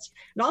those units.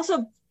 It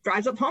also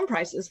drives up home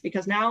prices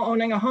because now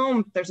owning a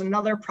home, there's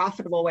another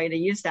profitable way to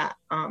use that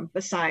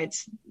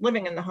besides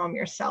living in the home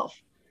yourself.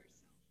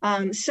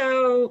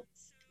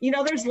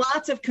 There's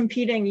lots of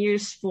competing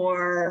use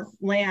for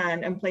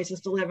land and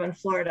places to live in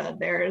Florida.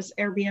 There's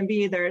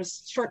Airbnb,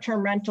 there's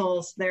short-term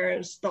rentals,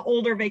 there's the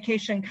older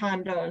vacation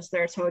condos,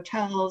 there's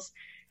hotels.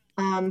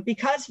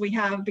 Because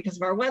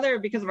of our weather,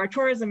 because of our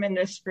tourism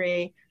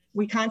industry,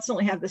 we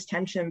constantly have this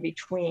tension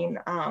between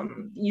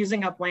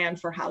using up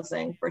land for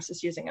housing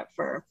versus using it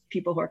for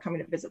people who are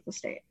coming to visit the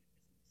state.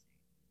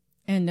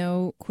 And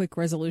no quick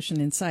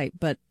resolution in sight,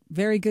 but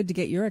very good to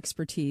get your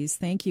expertise.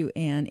 Thank you,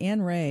 Anne.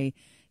 Anne Ray.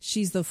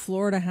 She's the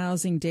Florida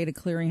Housing Data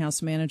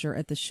Clearinghouse Manager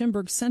at the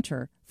Schimberg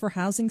Center for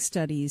Housing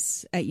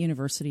Studies at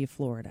University of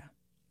Florida.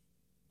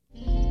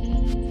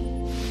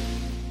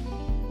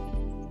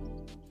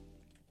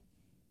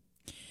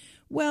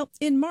 Well,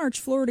 in March,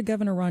 Florida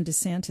Governor Ron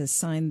DeSantis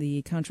signed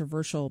the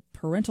controversial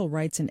Parental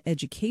Rights in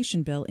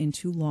Education bill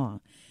into law.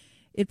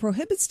 It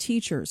prohibits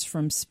teachers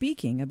from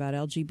speaking about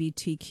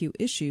LGBTQ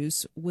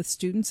issues with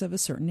students of a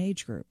certain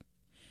age group.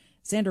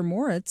 Xander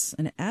Moritz,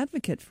 an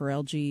advocate for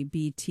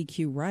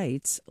LGBTQ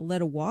rights,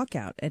 led a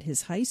walkout at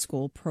his high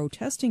school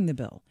protesting the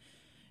bill.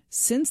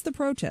 Since the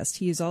protest,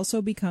 he has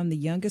also become the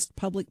youngest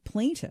public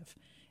plaintiff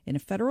in a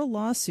federal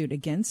lawsuit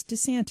against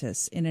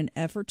DeSantis in an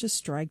effort to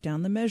strike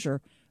down the measure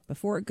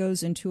before it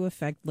goes into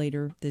effect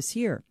later this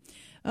year.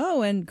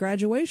 Oh, and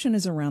graduation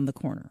is around the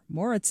corner.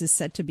 Moritz is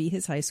set to be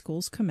his high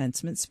school's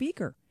commencement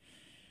speaker.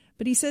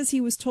 But he says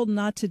he was told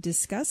not to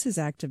discuss his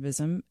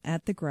activism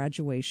at the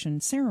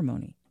graduation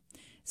ceremony.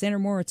 Xander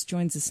Moritz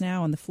joins us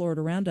now on the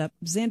Florida Roundup.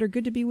 Xander,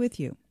 good to be with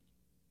you.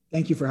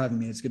 Thank you for having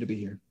me. It's good to be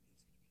here.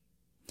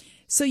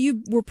 So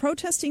you were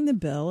protesting the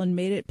bill and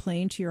made it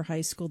plain to your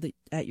high school that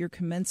at your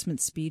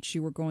commencement speech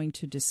you were going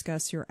to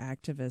discuss your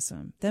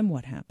activism. Then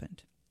what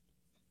happened?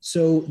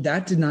 So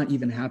that did not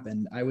even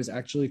happen. I was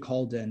actually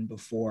called in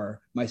before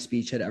my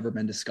speech had ever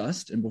been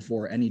discussed and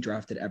before any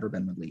draft had ever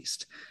been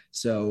released.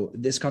 So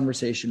this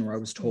conversation where I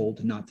was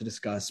told not to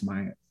discuss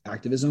my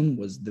activism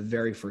was the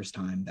very first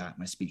time that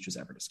my speech was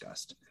ever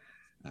discussed.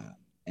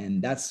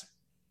 And that's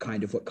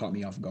kind of what caught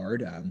me off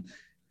guard.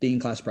 Being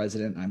class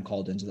president, I'm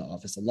called into the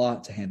office a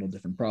lot to handle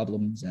different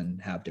problems and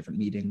have different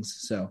meetings.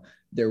 So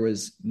there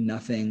was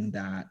nothing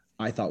that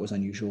I thought was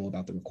unusual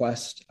about the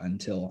request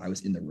until I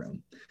was in the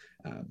room.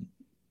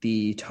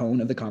 The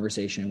tone of the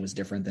conversation was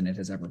different than it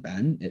has ever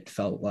been. It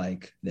felt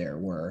like there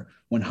were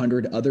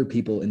 100 other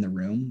people in the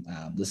room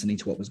listening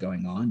to what was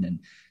going on, and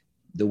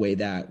the way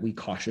that we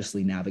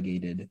cautiously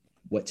navigated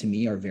what to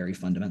me are very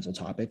fundamental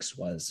topics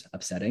was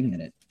upsetting,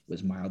 and it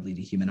was mildly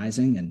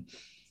dehumanizing, and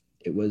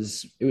it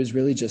was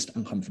really just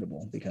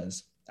uncomfortable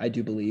because I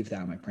do believe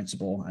that my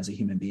principal as a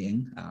human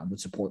being would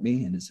support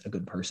me and is a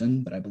good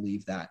person, but I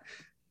believe that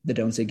the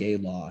Don't Say Gay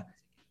law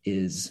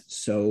is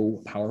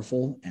so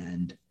powerful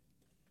and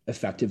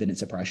effective in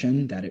its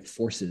oppression that it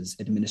forces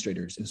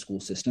administrators in school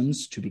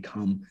systems to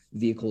become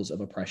vehicles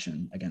of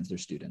oppression against their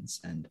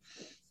students. And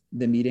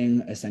the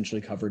meeting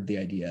essentially covered the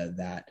idea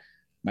that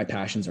my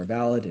passions are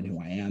valid and who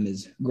I am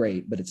is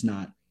great, but it's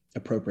not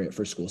appropriate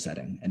for school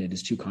setting and it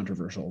is too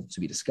controversial to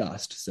be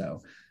discussed.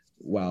 So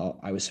while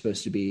I was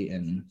supposed to be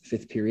in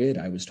fifth period,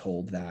 I was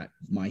told that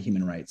my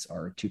human rights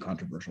are too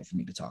controversial for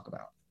me to talk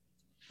about.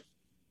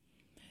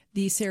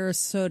 The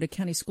Sarasota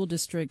County School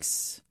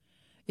District's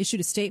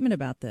issued a statement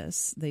about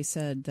this. They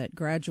said that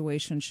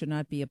graduation should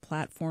not be a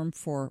platform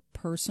for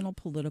personal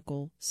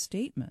political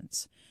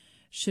statements.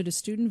 Should a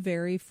student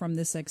vary from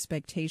this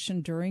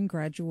expectation during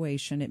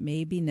graduation, it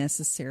may be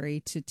necessary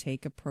to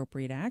take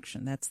appropriate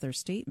action. That's their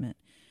statement.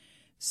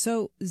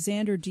 So,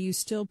 Xander, do you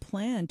still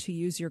plan to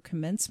use your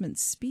commencement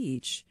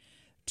speech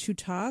to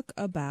talk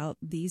about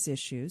these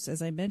issues?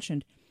 As I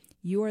mentioned,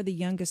 you are the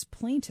youngest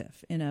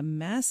plaintiff in a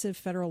massive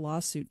federal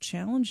lawsuit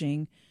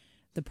challenging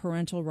the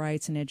parental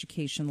rights and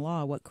education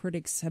law, what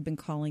critics have been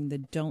calling the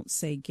Don't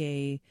Say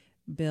Gay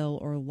bill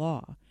or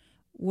law.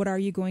 What are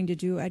you going to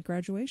do at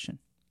graduation?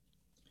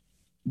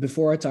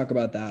 Before I talk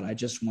about that, I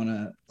just want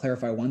to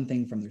clarify one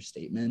thing from their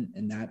statement,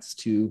 and that's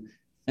to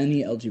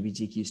any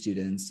LGBTQ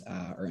students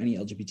or any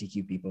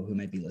LGBTQ people who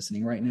might be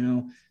listening right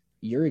now,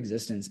 your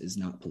existence is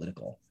not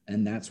political.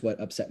 And that's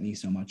what upset me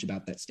so much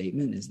about that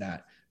statement is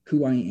that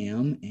who I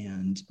am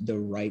and the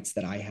rights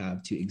that I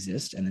have to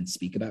exist and then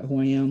speak about who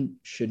I am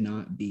should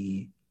not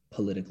be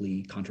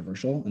politically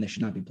controversial, and they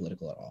should not be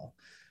political at all.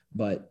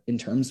 But in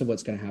terms of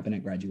what's going to happen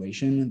at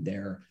graduation,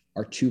 there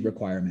are two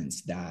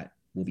requirements that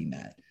will be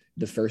met.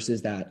 The first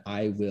is that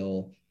I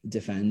will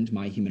defend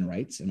my human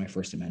rights and my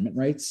First Amendment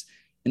rights.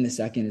 And the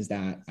second is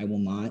that I will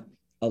not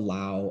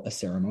allow a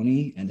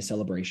ceremony and a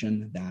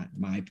celebration that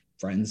my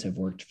friends have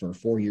worked for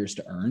 4 years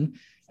to earn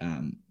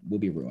will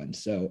be ruined.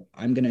 So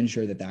I'm going to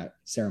ensure that that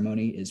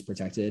ceremony is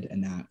protected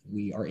and that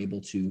we are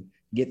able to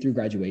get through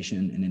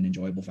graduation in an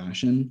enjoyable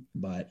fashion.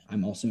 But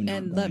I'm also not.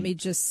 And let me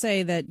just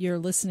say that you're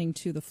listening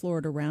to the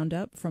Florida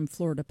Roundup from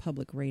Florida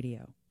Public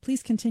Radio.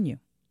 Please continue.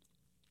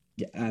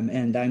 Yeah,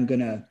 and I'm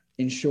going to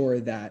ensure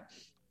that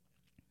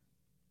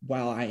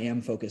while I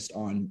am focused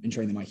on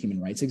ensuring that my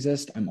human rights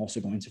exist, I'm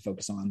also going to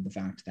focus on the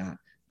fact that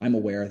I'm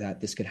aware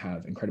that this could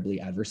have incredibly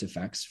adverse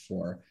effects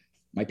for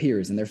my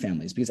peers and their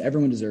families, because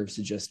everyone deserves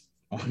to just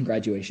on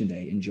graduation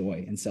day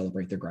enjoy and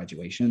celebrate their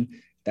graduation.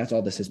 That's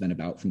all this has been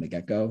about from the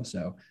get-go.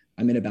 So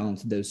I'm going to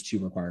balance those two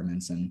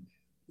requirements, and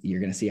you're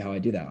going to see how I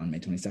do that on May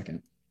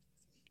 22nd.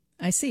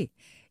 I see.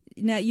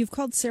 Now, you've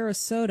called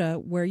Sarasota,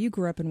 where you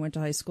grew up and went to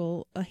high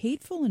school, a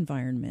hateful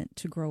environment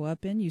to grow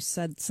up in. You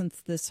said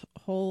since this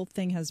whole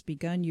thing has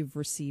begun, you've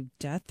received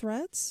death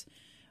threats.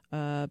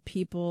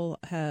 People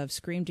have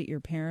screamed at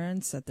your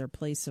parents at their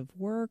place of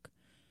work.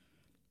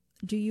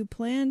 Do you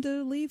plan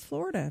to leave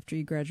Florida after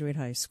you graduate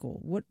high school?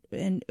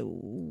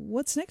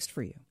 What's next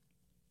for you?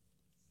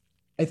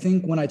 I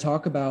think when I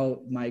talk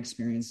about my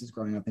experiences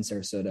growing up in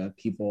Sarasota,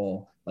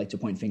 people like to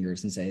point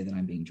fingers and say that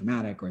I'm being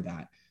dramatic or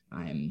that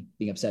I'm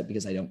being upset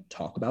because I don't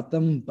talk about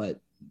them, but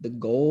the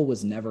goal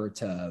was never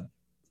to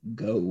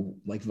go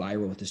like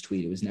viral with this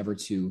tweet. It was never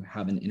to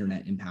have an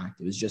internet impact.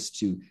 It was just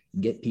to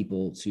get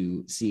people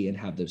to see and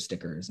have those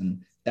stickers.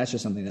 And that's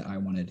just something that I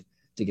wanted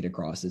to get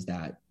across, is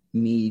that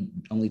me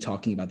only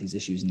talking about these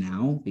issues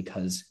now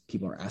because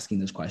people are asking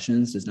those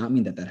questions does not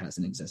mean that that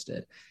hasn't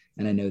existed.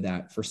 And I know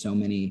that for so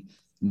many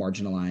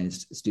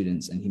marginalized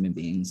students and human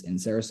beings in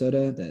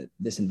Sarasota, that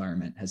this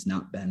environment has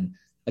not been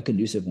a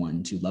conducive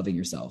one to loving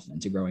yourself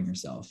and to growing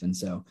yourself. And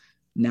so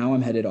now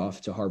I'm headed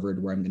off to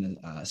Harvard, where I'm going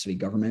to study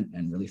government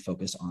and really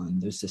focus on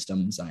those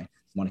systems. I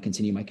want to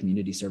continue my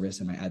community service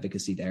and my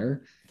advocacy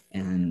there.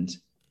 And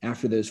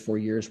after those 4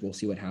 years, we'll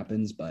see what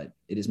happens. But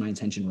it is my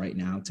intention right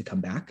now to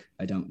come back.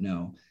 I don't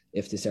know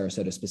if to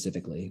Sarasota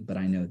specifically, but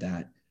I know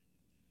that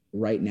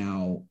right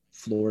now,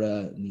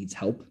 Florida needs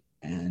help,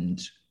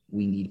 and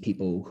we need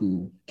people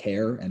who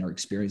care and are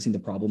experiencing the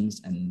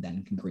problems and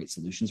then can create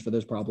solutions for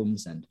those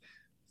problems. And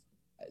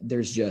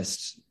there's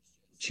just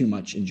too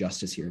much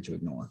injustice here to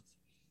ignore.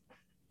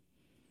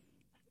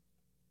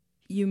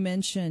 You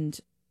mentioned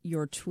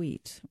your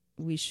tweet.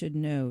 We should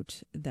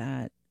note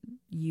that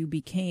you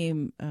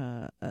became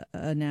a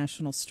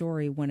national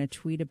story when a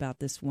tweet about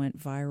this went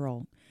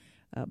viral.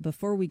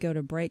 Before we go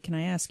to break, can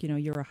I ask,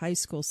 you're a high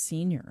school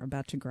senior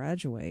about to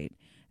graduate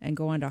and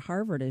go on to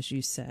Harvard, as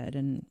you said,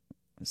 and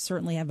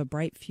certainly have a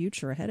bright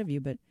future ahead of you.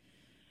 But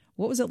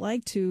what was it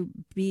like to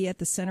be at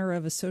the center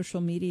of a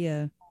social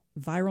media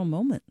viral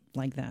moment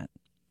like that?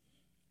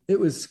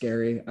 It was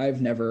scary.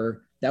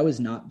 That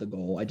was not the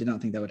goal. I did not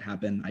think that would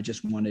happen. I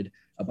just wanted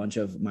a bunch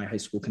of my high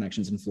school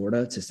connections in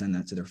Florida to send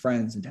that to their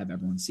friends and to have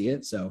everyone see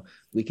it so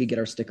we could get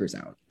our stickers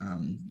out.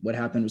 What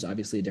happened was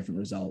obviously a different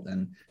result.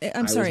 And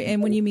I'm sorry.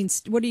 And when you mean,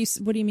 what do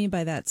you mean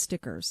by that,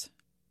 stickers?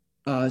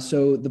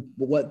 So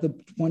what the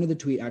point of the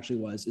tweet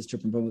actually is to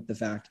promote the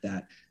fact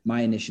that my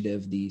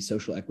initiative, the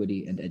Social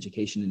Equity and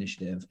Education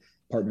Initiative,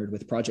 partnered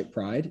with Project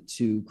Pride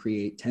to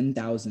create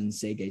 10,000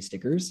 Say Gay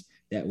stickers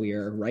that we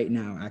are right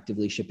now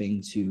actively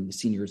shipping to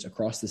seniors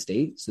across the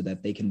state so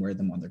that they can wear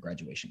them on their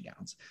graduation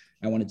gowns.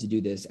 I wanted to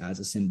do this as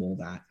a symbol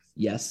that,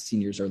 yes,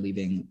 seniors are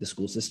leaving the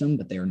school system,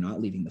 but they are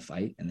not leaving the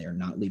fight and they are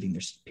not leaving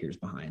their peers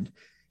behind.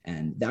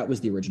 And that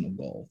was the original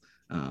goal.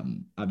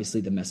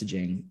 Obviously, the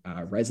messaging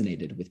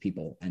resonated with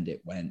people, and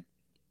it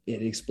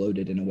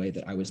exploded in a way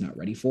that I was not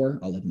ready for,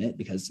 I'll admit,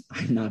 because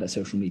I'm not a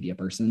social media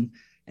person.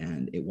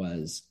 And it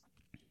was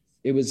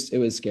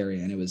scary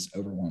and it was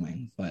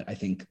overwhelming. But I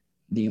think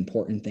the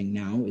important thing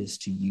now is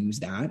to use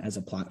that as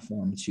a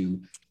platform to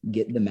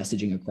get the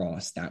messaging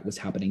across that what's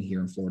happening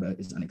here in Florida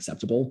is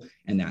unacceptable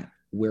and that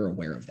we're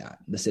aware of that.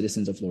 The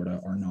citizens of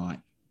Florida are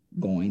not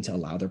going to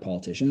allow their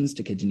politicians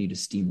to continue to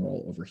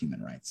steamroll over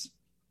human rights.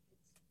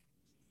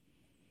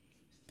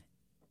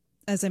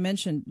 As I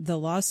mentioned, the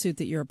lawsuit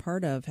that you're a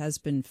part of has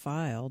been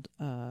filed.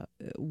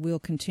 We'll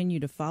continue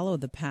to follow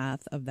the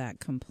path of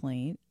that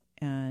complaint.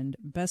 And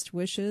best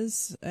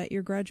wishes at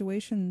your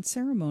graduation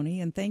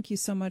ceremony. And thank you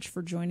so much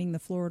for joining the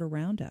Florida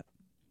Roundup.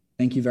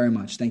 Thank you very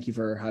much. Thank you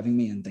for having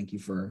me, and thank you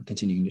for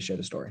continuing to share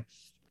the story.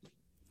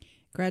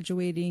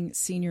 Graduating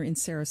senior in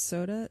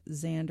Sarasota,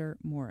 Xander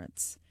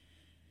Moritz.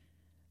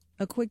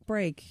 A quick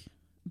break,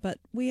 but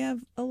we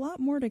have a lot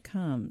more to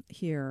come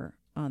here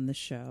on the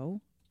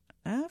show.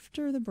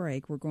 After the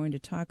break, we're going to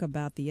talk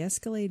about the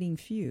escalating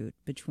feud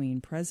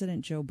between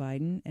President Joe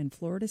Biden and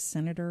Florida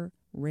Senator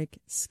Rick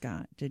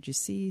Scott. Did you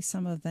see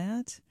some of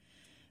that?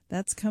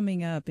 That's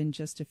coming up in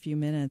just a few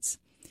minutes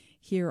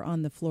here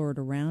on the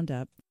Florida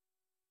Roundup.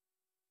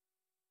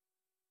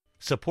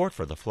 Support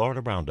for the Florida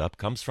Roundup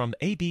comes from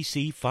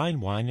ABC Fine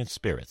Wine and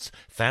Spirits,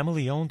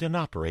 family-owned and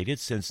operated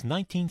since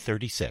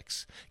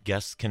 1936.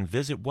 Guests can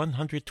visit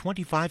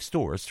 125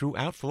 stores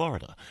throughout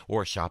Florida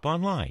or shop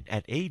online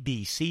at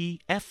abcfws.com.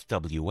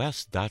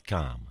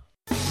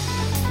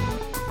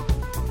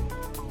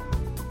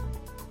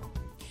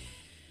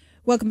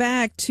 Welcome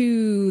back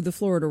to the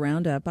Florida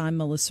Roundup. I'm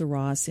Melissa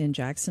Ross in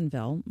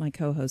Jacksonville. My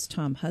co-host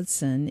Tom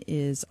Hudson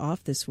is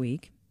off this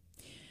week.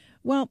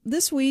 Well,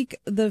 this week,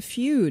 the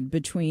feud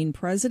between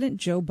President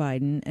Joe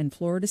Biden and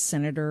Florida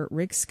Senator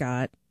Rick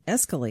Scott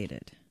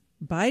escalated.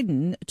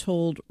 Biden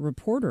told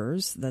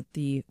reporters that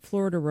the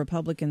Florida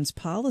Republicans'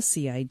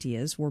 policy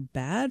ideas were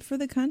bad for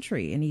the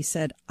country, and he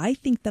said, "I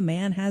think the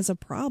man has a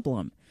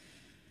problem."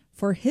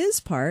 For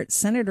his part,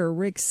 Senator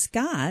Rick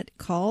Scott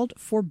called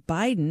for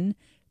Biden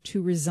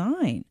to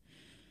resign.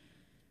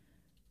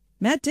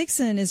 Matt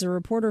Dixon is a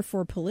reporter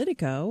for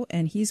Politico,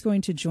 and he's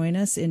going to join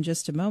us in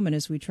just a moment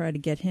as we try to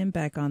get him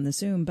back on the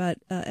Zoom. But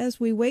as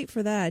we wait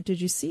for that,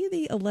 did you see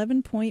the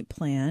 11-point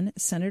plan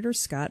Senator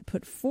Scott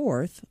put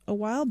forth a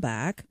while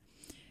back?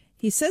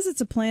 He says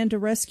it's a plan to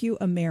rescue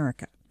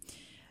America.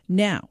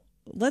 Now,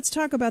 let's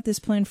talk about this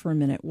plan for a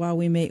minute while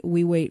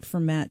we wait for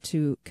Matt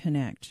to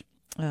connect.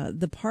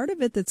 The part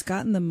of it that's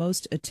gotten the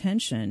most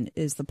attention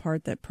is the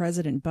part that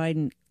President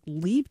Biden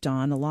leaped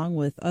on along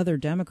with other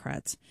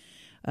Democrats,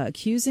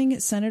 accusing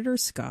Senator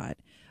Scott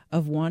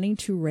of wanting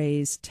to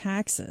raise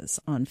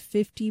taxes on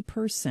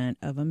 50%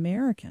 of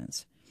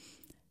Americans.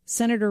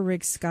 Senator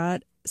Rick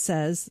Scott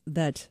says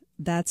that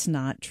that's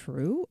not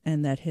true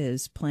and that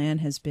his plan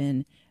has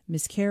been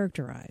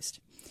mischaracterized.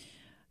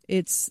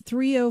 It's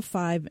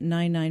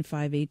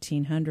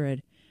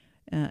 305-995-1800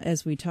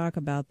 as we talk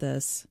about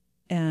this.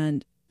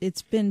 And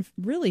it's been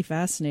really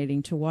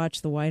fascinating to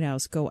watch the White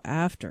House go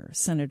after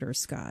Senator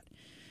Scott.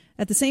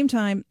 At the same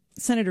time,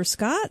 Senator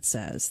Scott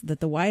says that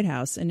the White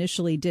House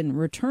initially didn't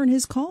return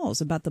his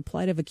calls about the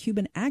plight of a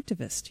Cuban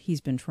activist he's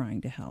been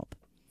trying to help.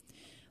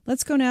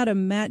 Let's go now to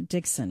Matt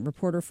Dixon,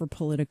 reporter for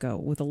Politico,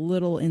 with a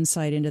little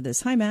insight into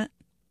this. Hi, Matt.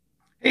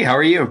 Hey, how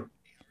are you?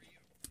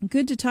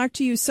 Good to talk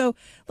to you. So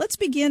let's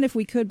begin, if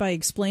we could, by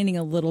explaining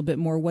a little bit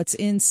more what's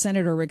in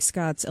Senator Rick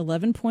Scott's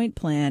 11-point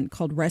plan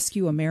called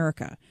Rescue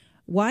America.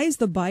 Why is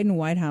the Biden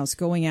White House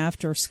going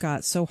after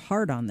Scott so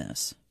hard on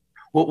this?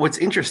 Well, what's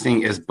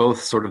interesting is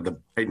both sort of the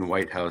Biden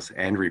White House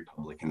and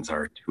Republicans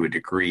are, to a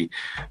degree.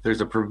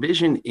 There's a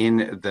provision in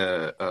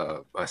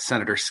the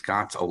Senator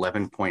Scott's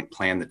 11-point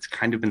plan that's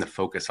kind of been the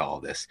focus of all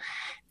of this.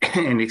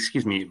 And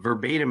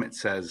verbatim, it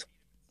says,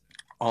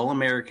 all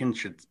Americans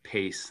should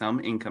pay some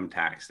income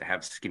tax to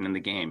have skin in the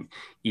game,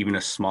 even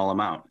a small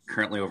amount.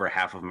 Currently, over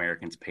half of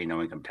Americans pay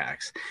no income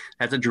tax.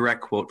 That's a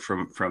direct quote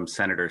from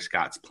Senator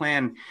Scott's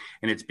plan,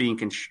 and it's being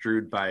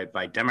construed by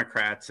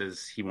Democrats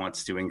as he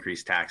wants to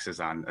increase taxes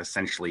on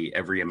essentially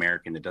every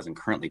American that doesn't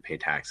currently pay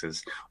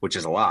taxes, which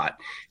is a lot.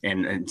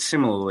 And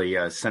similarly,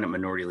 Senate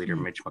Minority Leader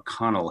Mitch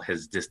McConnell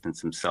has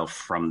distanced himself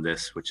from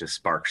this, which has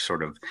sparked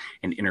sort of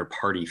an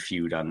inter-party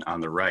feud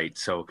on the right.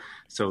 So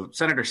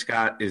Senator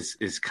Scott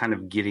is kind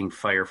of getting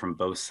fire from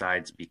both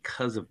sides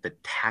because of the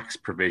tax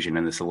provision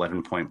in this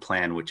 11-point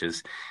plan, which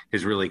has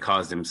really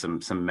caused him some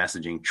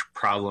messaging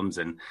problems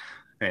and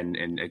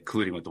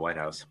including with the White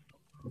House.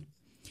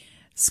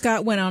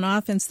 Scott went on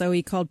offense, though.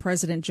 He called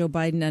President Joe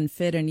Biden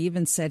unfit and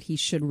even said he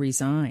should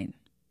resign.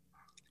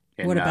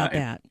 What about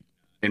that?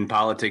 In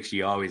politics,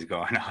 you always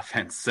go on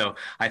offense. So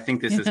I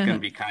think this is going to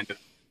be kind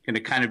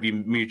of be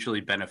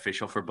mutually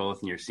beneficial for both,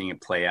 and you're seeing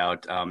it play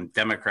out.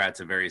 Democrats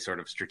have very sort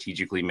of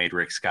strategically made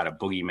Rick Scott a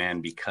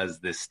boogeyman because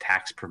this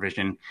tax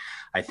provision,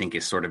 I think,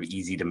 is sort of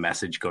easy to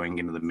message going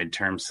into the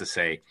midterms to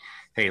say,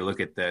 hey, look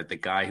at the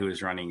guy who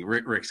is running,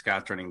 Rick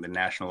Scott's running the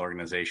national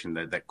organization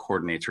that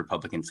coordinates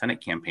Republican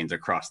Senate campaigns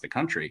across the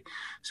country.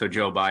 So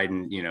Joe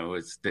Biden,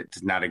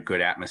 it's not a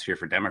good atmosphere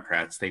for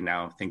Democrats. They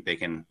now think they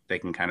can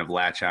kind of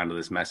latch onto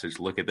this message.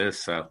 Look at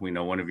this. We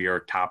know one of your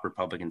top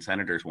Republican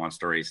senators wants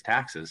to raise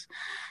taxes.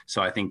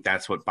 So I think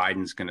that's what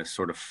Biden's going to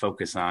sort of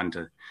focus on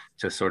to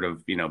sort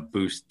of,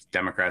 boost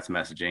Democrats'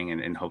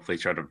 messaging and hopefully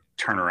try to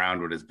turn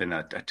around what has been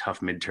a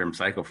tough midterm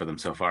cycle for them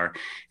so far.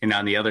 And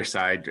on the other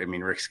side,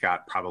 Rick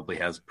Scott probably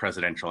has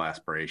presidential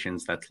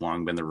aspirations. That's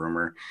long been the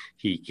rumor.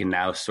 He can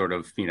now sort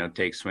of,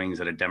 take swings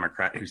at a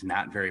Democrat who's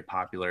not very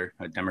popular,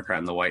 a Democrat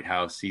in the White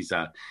House. He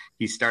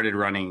started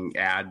running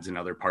ads in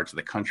other parts of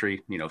the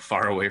country,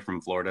 far away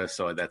from Florida.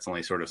 So that's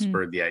only sort of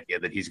spurred the idea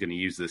that he's going to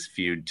use this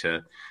feud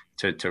to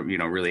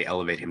really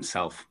elevate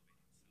himself.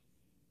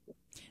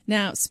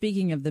 Now,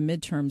 speaking of the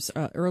midterms,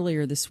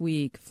 earlier this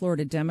week,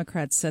 Florida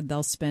Democrats said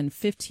they'll spend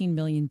 $15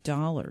 million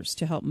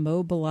to help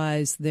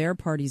mobilize their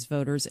party's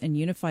voters and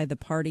unify the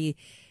party.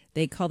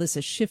 They call this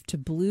a Shift to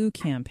Blue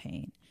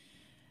campaign.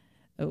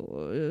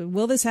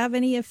 Will this have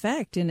any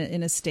effect in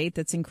a state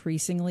that's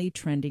increasingly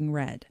trending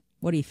red?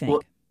 What do you think?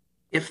 Well,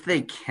 if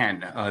they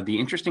can. The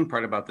interesting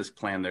part about this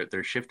plan,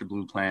 their Shift to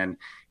Blue plan,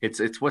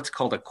 it's what's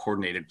called a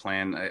coordinated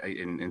plan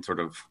in sort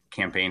of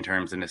campaign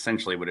terms. And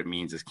essentially what it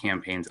means is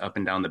campaigns up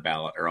and down the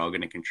ballot are all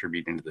going to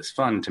contribute into this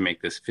fund to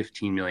make this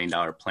 $15 million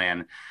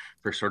plan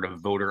for sort of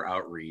voter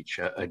outreach,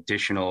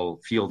 additional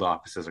field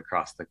offices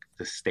across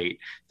the state,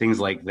 things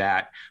like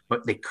that.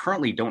 But they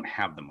currently don't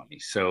have the money.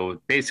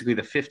 So basically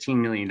the $15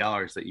 million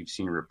that you've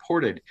seen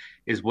reported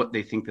is what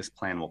they think this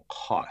plan will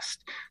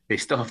cost. They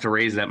still have to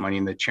raise that money.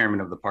 And the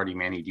chairman of the party,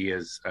 Manny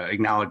Diaz,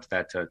 acknowledged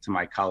that to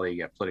my colleague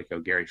at Politico,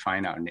 Gary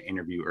Fineout, in an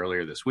interview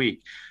earlier this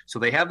week. So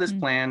they have this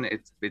plan.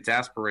 It's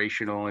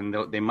aspirational,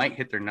 and they might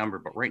hit their number,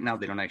 but right now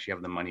they don't actually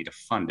have the money to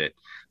fund it.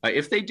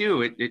 If they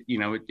do,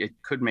 it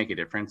could make a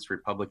difference.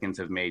 Republicans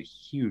have made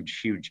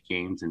huge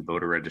gains in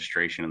voter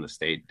registration in the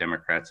state.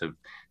 Democrats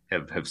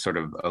have sort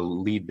of a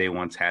lead they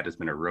once had has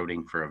been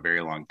eroding for a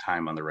very long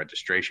time on the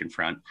registration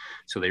front.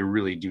 So they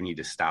really do need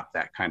to stop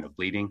that kind of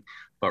bleeding.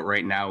 But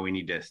right now we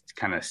need to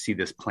kind of see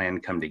this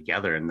plan come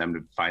together and them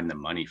to find the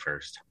money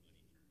first.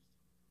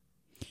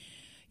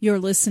 You're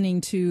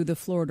listening to the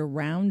Florida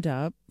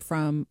Roundup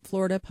from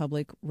Florida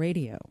Public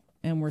Radio.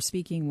 And we're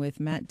speaking with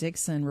Matt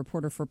Dixon,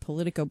 reporter for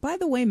Politico. By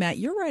the way, Matt,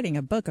 you're writing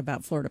a book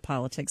about Florida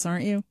politics,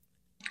 aren't you?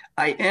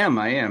 I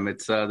am.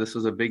 It's this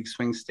was a big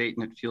swing state,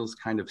 and it feels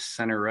kind of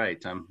center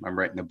right. I'm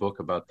writing a book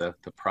about the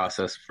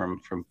process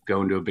from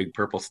going to a big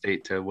purple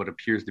state to what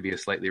appears to be a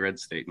slightly red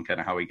state, and kind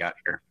of how we got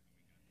here.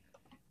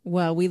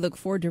 Well, we look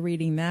forward to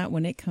reading that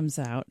when it comes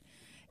out.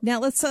 Now,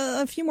 let's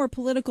a few more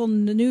political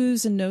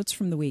news and notes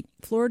from the week.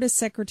 Florida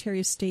Secretary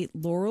of State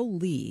Laurel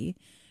Lee,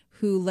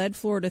 who led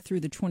Florida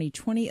through the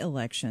 2020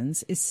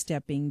 elections, is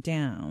stepping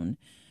down.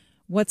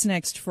 what's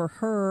next for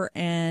her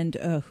and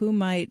who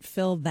might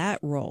fill that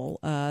role.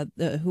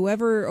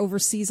 Whoever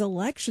oversees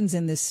elections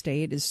in this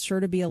state is sure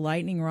to be a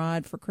lightning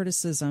rod for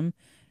criticism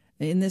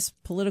in this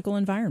political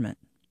environment.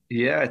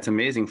 Yeah, it's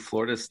amazing.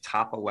 Florida's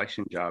top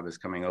election job is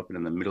coming open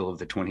in the middle of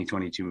the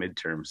 2022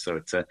 midterms. So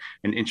it's an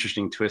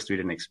interesting twist we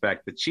didn't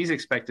expect. But she's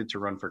expected to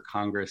run for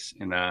Congress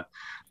in a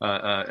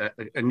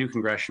new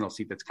congressional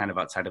seat that's kind of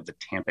outside of the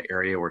Tampa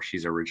area where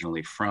she's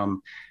originally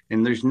from.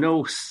 And there's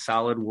no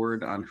solid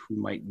word on who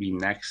might be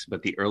next,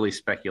 but the early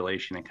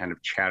speculation and kind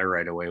of chatter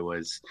right away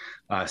was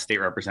state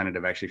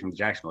representative actually from the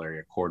Jacksonville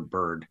area, Cord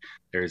Bird.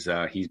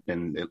 He's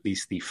been at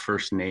least the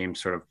first name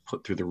sort of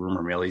put through the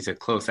rumor mill. He's a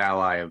close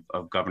ally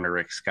of Governor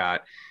Rick Scott.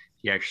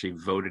 He actually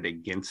voted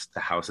against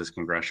the House's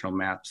congressional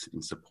maps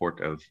in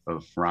support of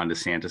Ron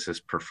DeSantis's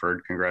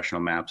preferred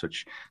congressional maps,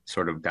 which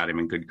sort of got him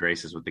in good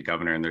graces with the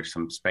governor. And there's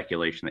some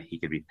speculation that he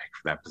could be picked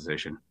for that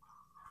position.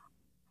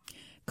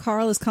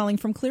 Carl is calling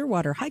from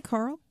Clearwater. Hi,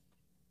 Carl.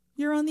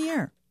 You're on the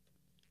air.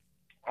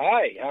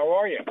 Hi, how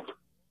are you?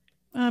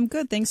 I'm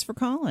good. Thanks for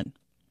calling.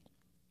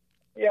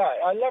 Yeah,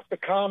 I left a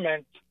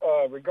comment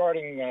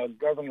regarding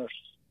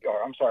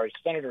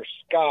Senator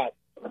Scott.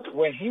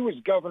 When he was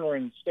governor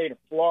in the state of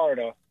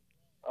Florida,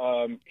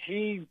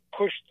 he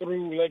pushed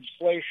through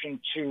legislation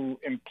to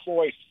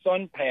employ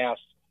SunPass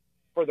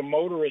for the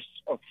motorists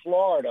of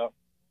Florida,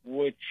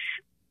 which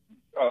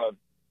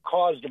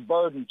caused a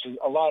burden to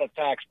a lot of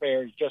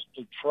taxpayers just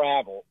to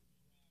travel.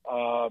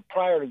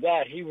 Prior to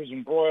that, he was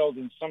embroiled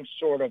in some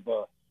sort of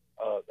a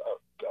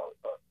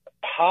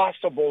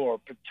possible or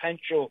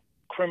potential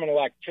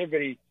criminal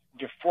activity,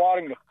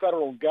 defrauding the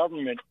federal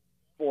government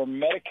for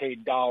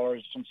Medicaid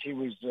dollars, since he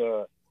was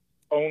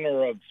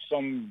owner of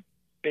some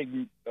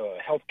big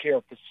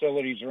healthcare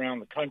facilities around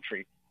the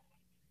country.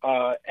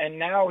 And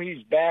now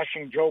he's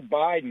bashing Joe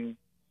Biden,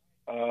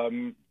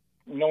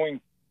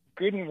 knowing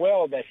good and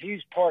well that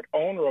he's part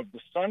owner of the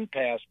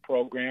SunPass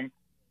program,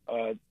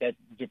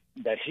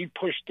 that he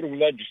pushed through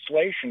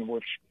legislation,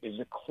 which is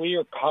a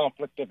clear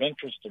conflict of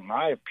interest in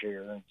my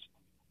appearance.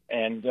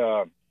 And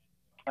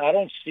I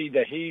don't see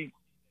that he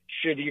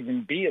should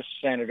even be a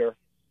senator,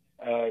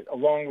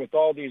 along with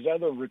all these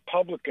other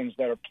Republicans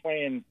that are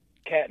playing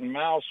cat and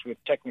mouse with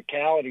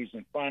technicalities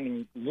and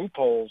finding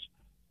loopholes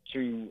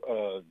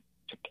to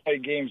play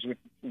games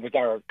with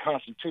our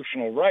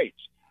constitutional rights.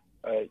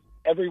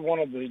 Every one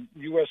of the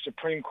U.S.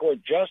 Supreme Court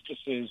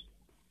justices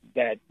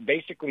that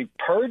basically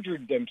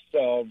perjured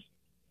themselves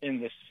in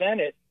the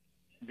Senate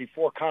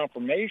before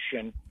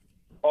confirmation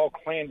all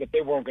claimed that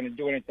they weren't going to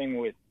do anything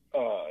with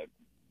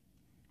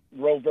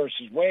Roe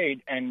versus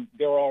Wade, and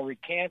they're all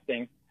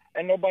recanting,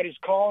 and nobody's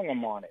calling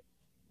them on it.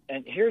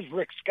 And here's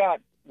Rick Scott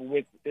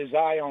with his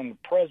eye on the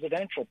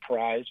presidential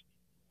prize,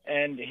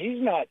 and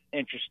he's not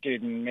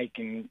interested in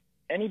making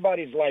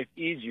anybody's life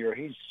easier.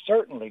 He's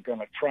certainly going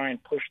to try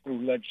and push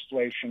through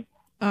legislation.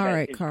 All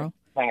right, Carl.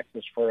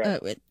 Practice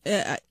forever.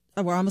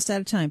 We're almost out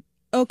of time.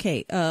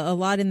 Okay, a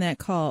lot in that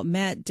call.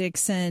 Matt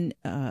Dixon,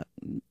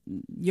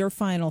 your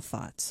final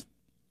thoughts.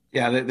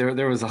 Yeah,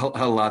 there was a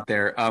lot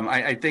there.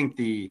 I think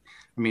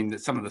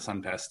some of the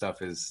SunPass stuff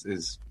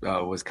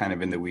was kind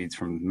of in the weeds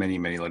from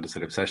many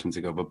legislative sessions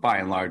ago. But by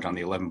and large, on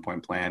the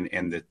 11-point plan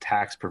and the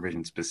tax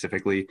provision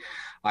specifically,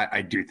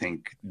 I do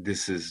think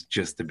this is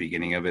just the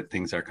beginning of it.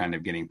 Things are kind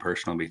of getting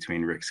personal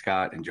between Rick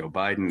Scott and Joe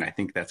Biden. I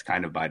think that's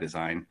kind of by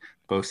design.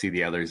 Both see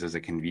the others as a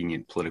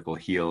convenient political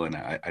heel, and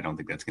I don't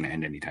think that's going to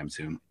end anytime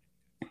soon.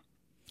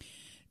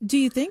 Do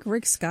you think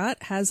Rick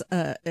Scott has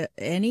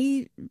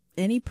any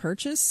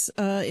purchase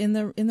in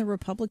the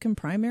Republican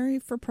primary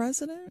for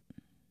president?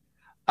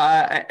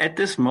 At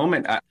this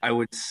moment, I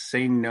would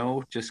say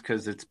no, just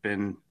because it's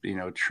been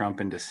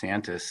Trump and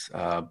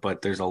DeSantis.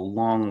 But there's a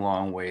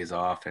long ways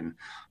off, and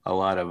a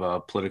lot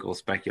of political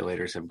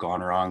speculators have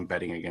gone wrong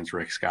betting against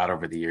Rick Scott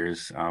over the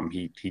years.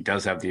 He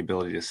does have the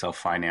ability to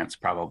self-finance,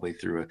 probably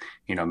through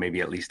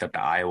maybe at least up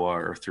to Iowa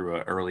or through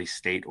an early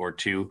state or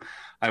two.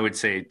 I would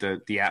say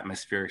the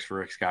atmospherics for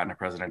Rick Scott in a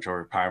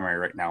presidential primary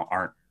right now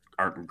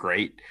aren't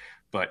great.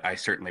 But I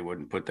certainly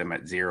wouldn't put them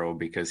at zero,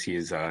 because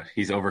he's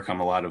overcome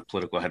a lot of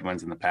political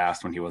headwinds in the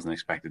past when he wasn't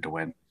expected to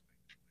win.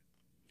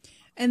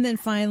 And then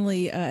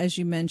finally, as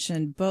you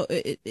mentioned,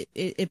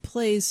 it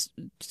plays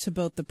to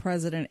both the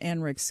president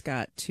and Rick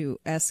Scott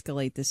to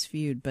escalate this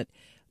feud. But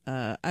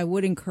I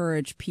would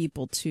encourage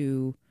people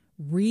to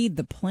read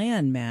the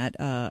plan, Matt,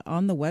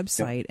 on the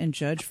website and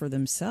judge for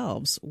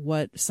themselves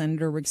what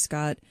Senator Rick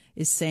Scott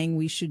is saying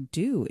we should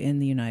do in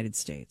the United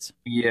States.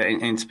 Yeah,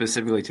 and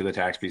specifically to the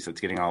tax piece that's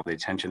getting all the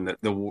attention.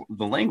 The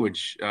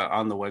language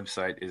on the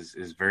website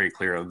is very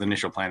clear. The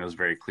initial plan was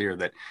very clear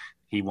that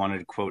he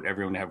wanted, quote,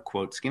 everyone to have,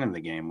 quote, skin in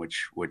the game,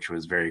 which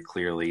was very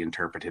clearly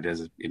interpreted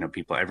as,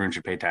 everyone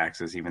should pay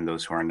taxes, even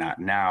those who are not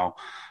now.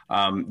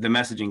 The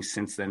messaging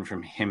since then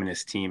from him and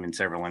his team in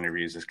several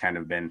interviews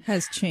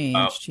has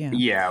changed.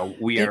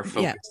 We are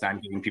focused on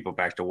getting people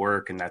back to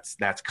work, and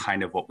that's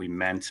kind of what we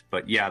meant.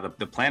 But yeah,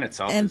 the plan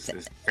itself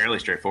is fairly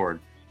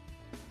straightforward.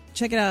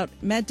 Check it out.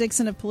 Matt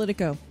Dixon of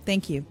Politico.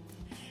 Thank you.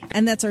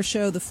 And that's our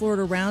show, the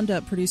Florida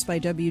Roundup, produced by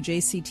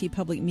WJCT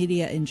Public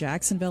Media in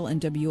Jacksonville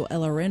and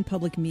WLRN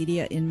Public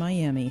Media in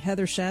Miami.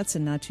 Heather Schatz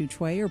and Natu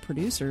Tway are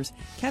producers.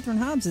 Catherine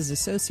Hobbs is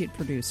associate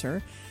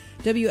producer.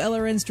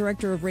 WLRN's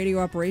Director of Radio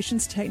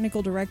Operations,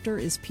 Technical Director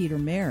is Peter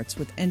Mertz,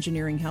 with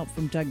engineering help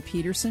from Doug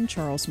Peterson,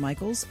 Charles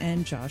Michaels,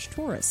 and Josh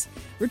Torres.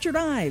 Richard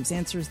Ives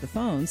answers the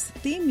phones.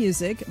 Theme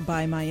music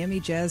by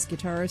Miami jazz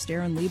guitarist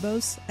Aaron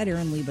Lebos at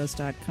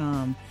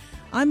aaronlebos.com.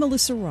 I'm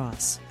Melissa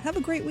Ross. Have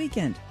a great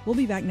weekend. We'll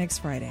be back next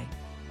Friday.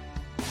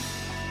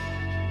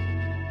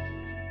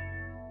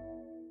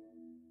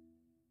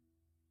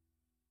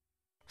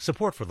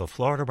 Support for the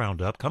Florida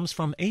Roundup comes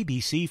from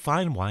ABC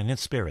Fine Wine and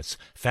Spirits,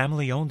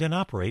 family-owned and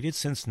operated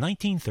since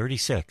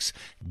 1936.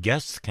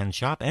 Guests can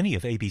shop any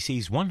of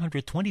ABC's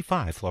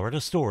 125 Florida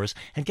stores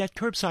and get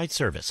curbside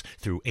service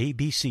through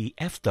abcfws.com.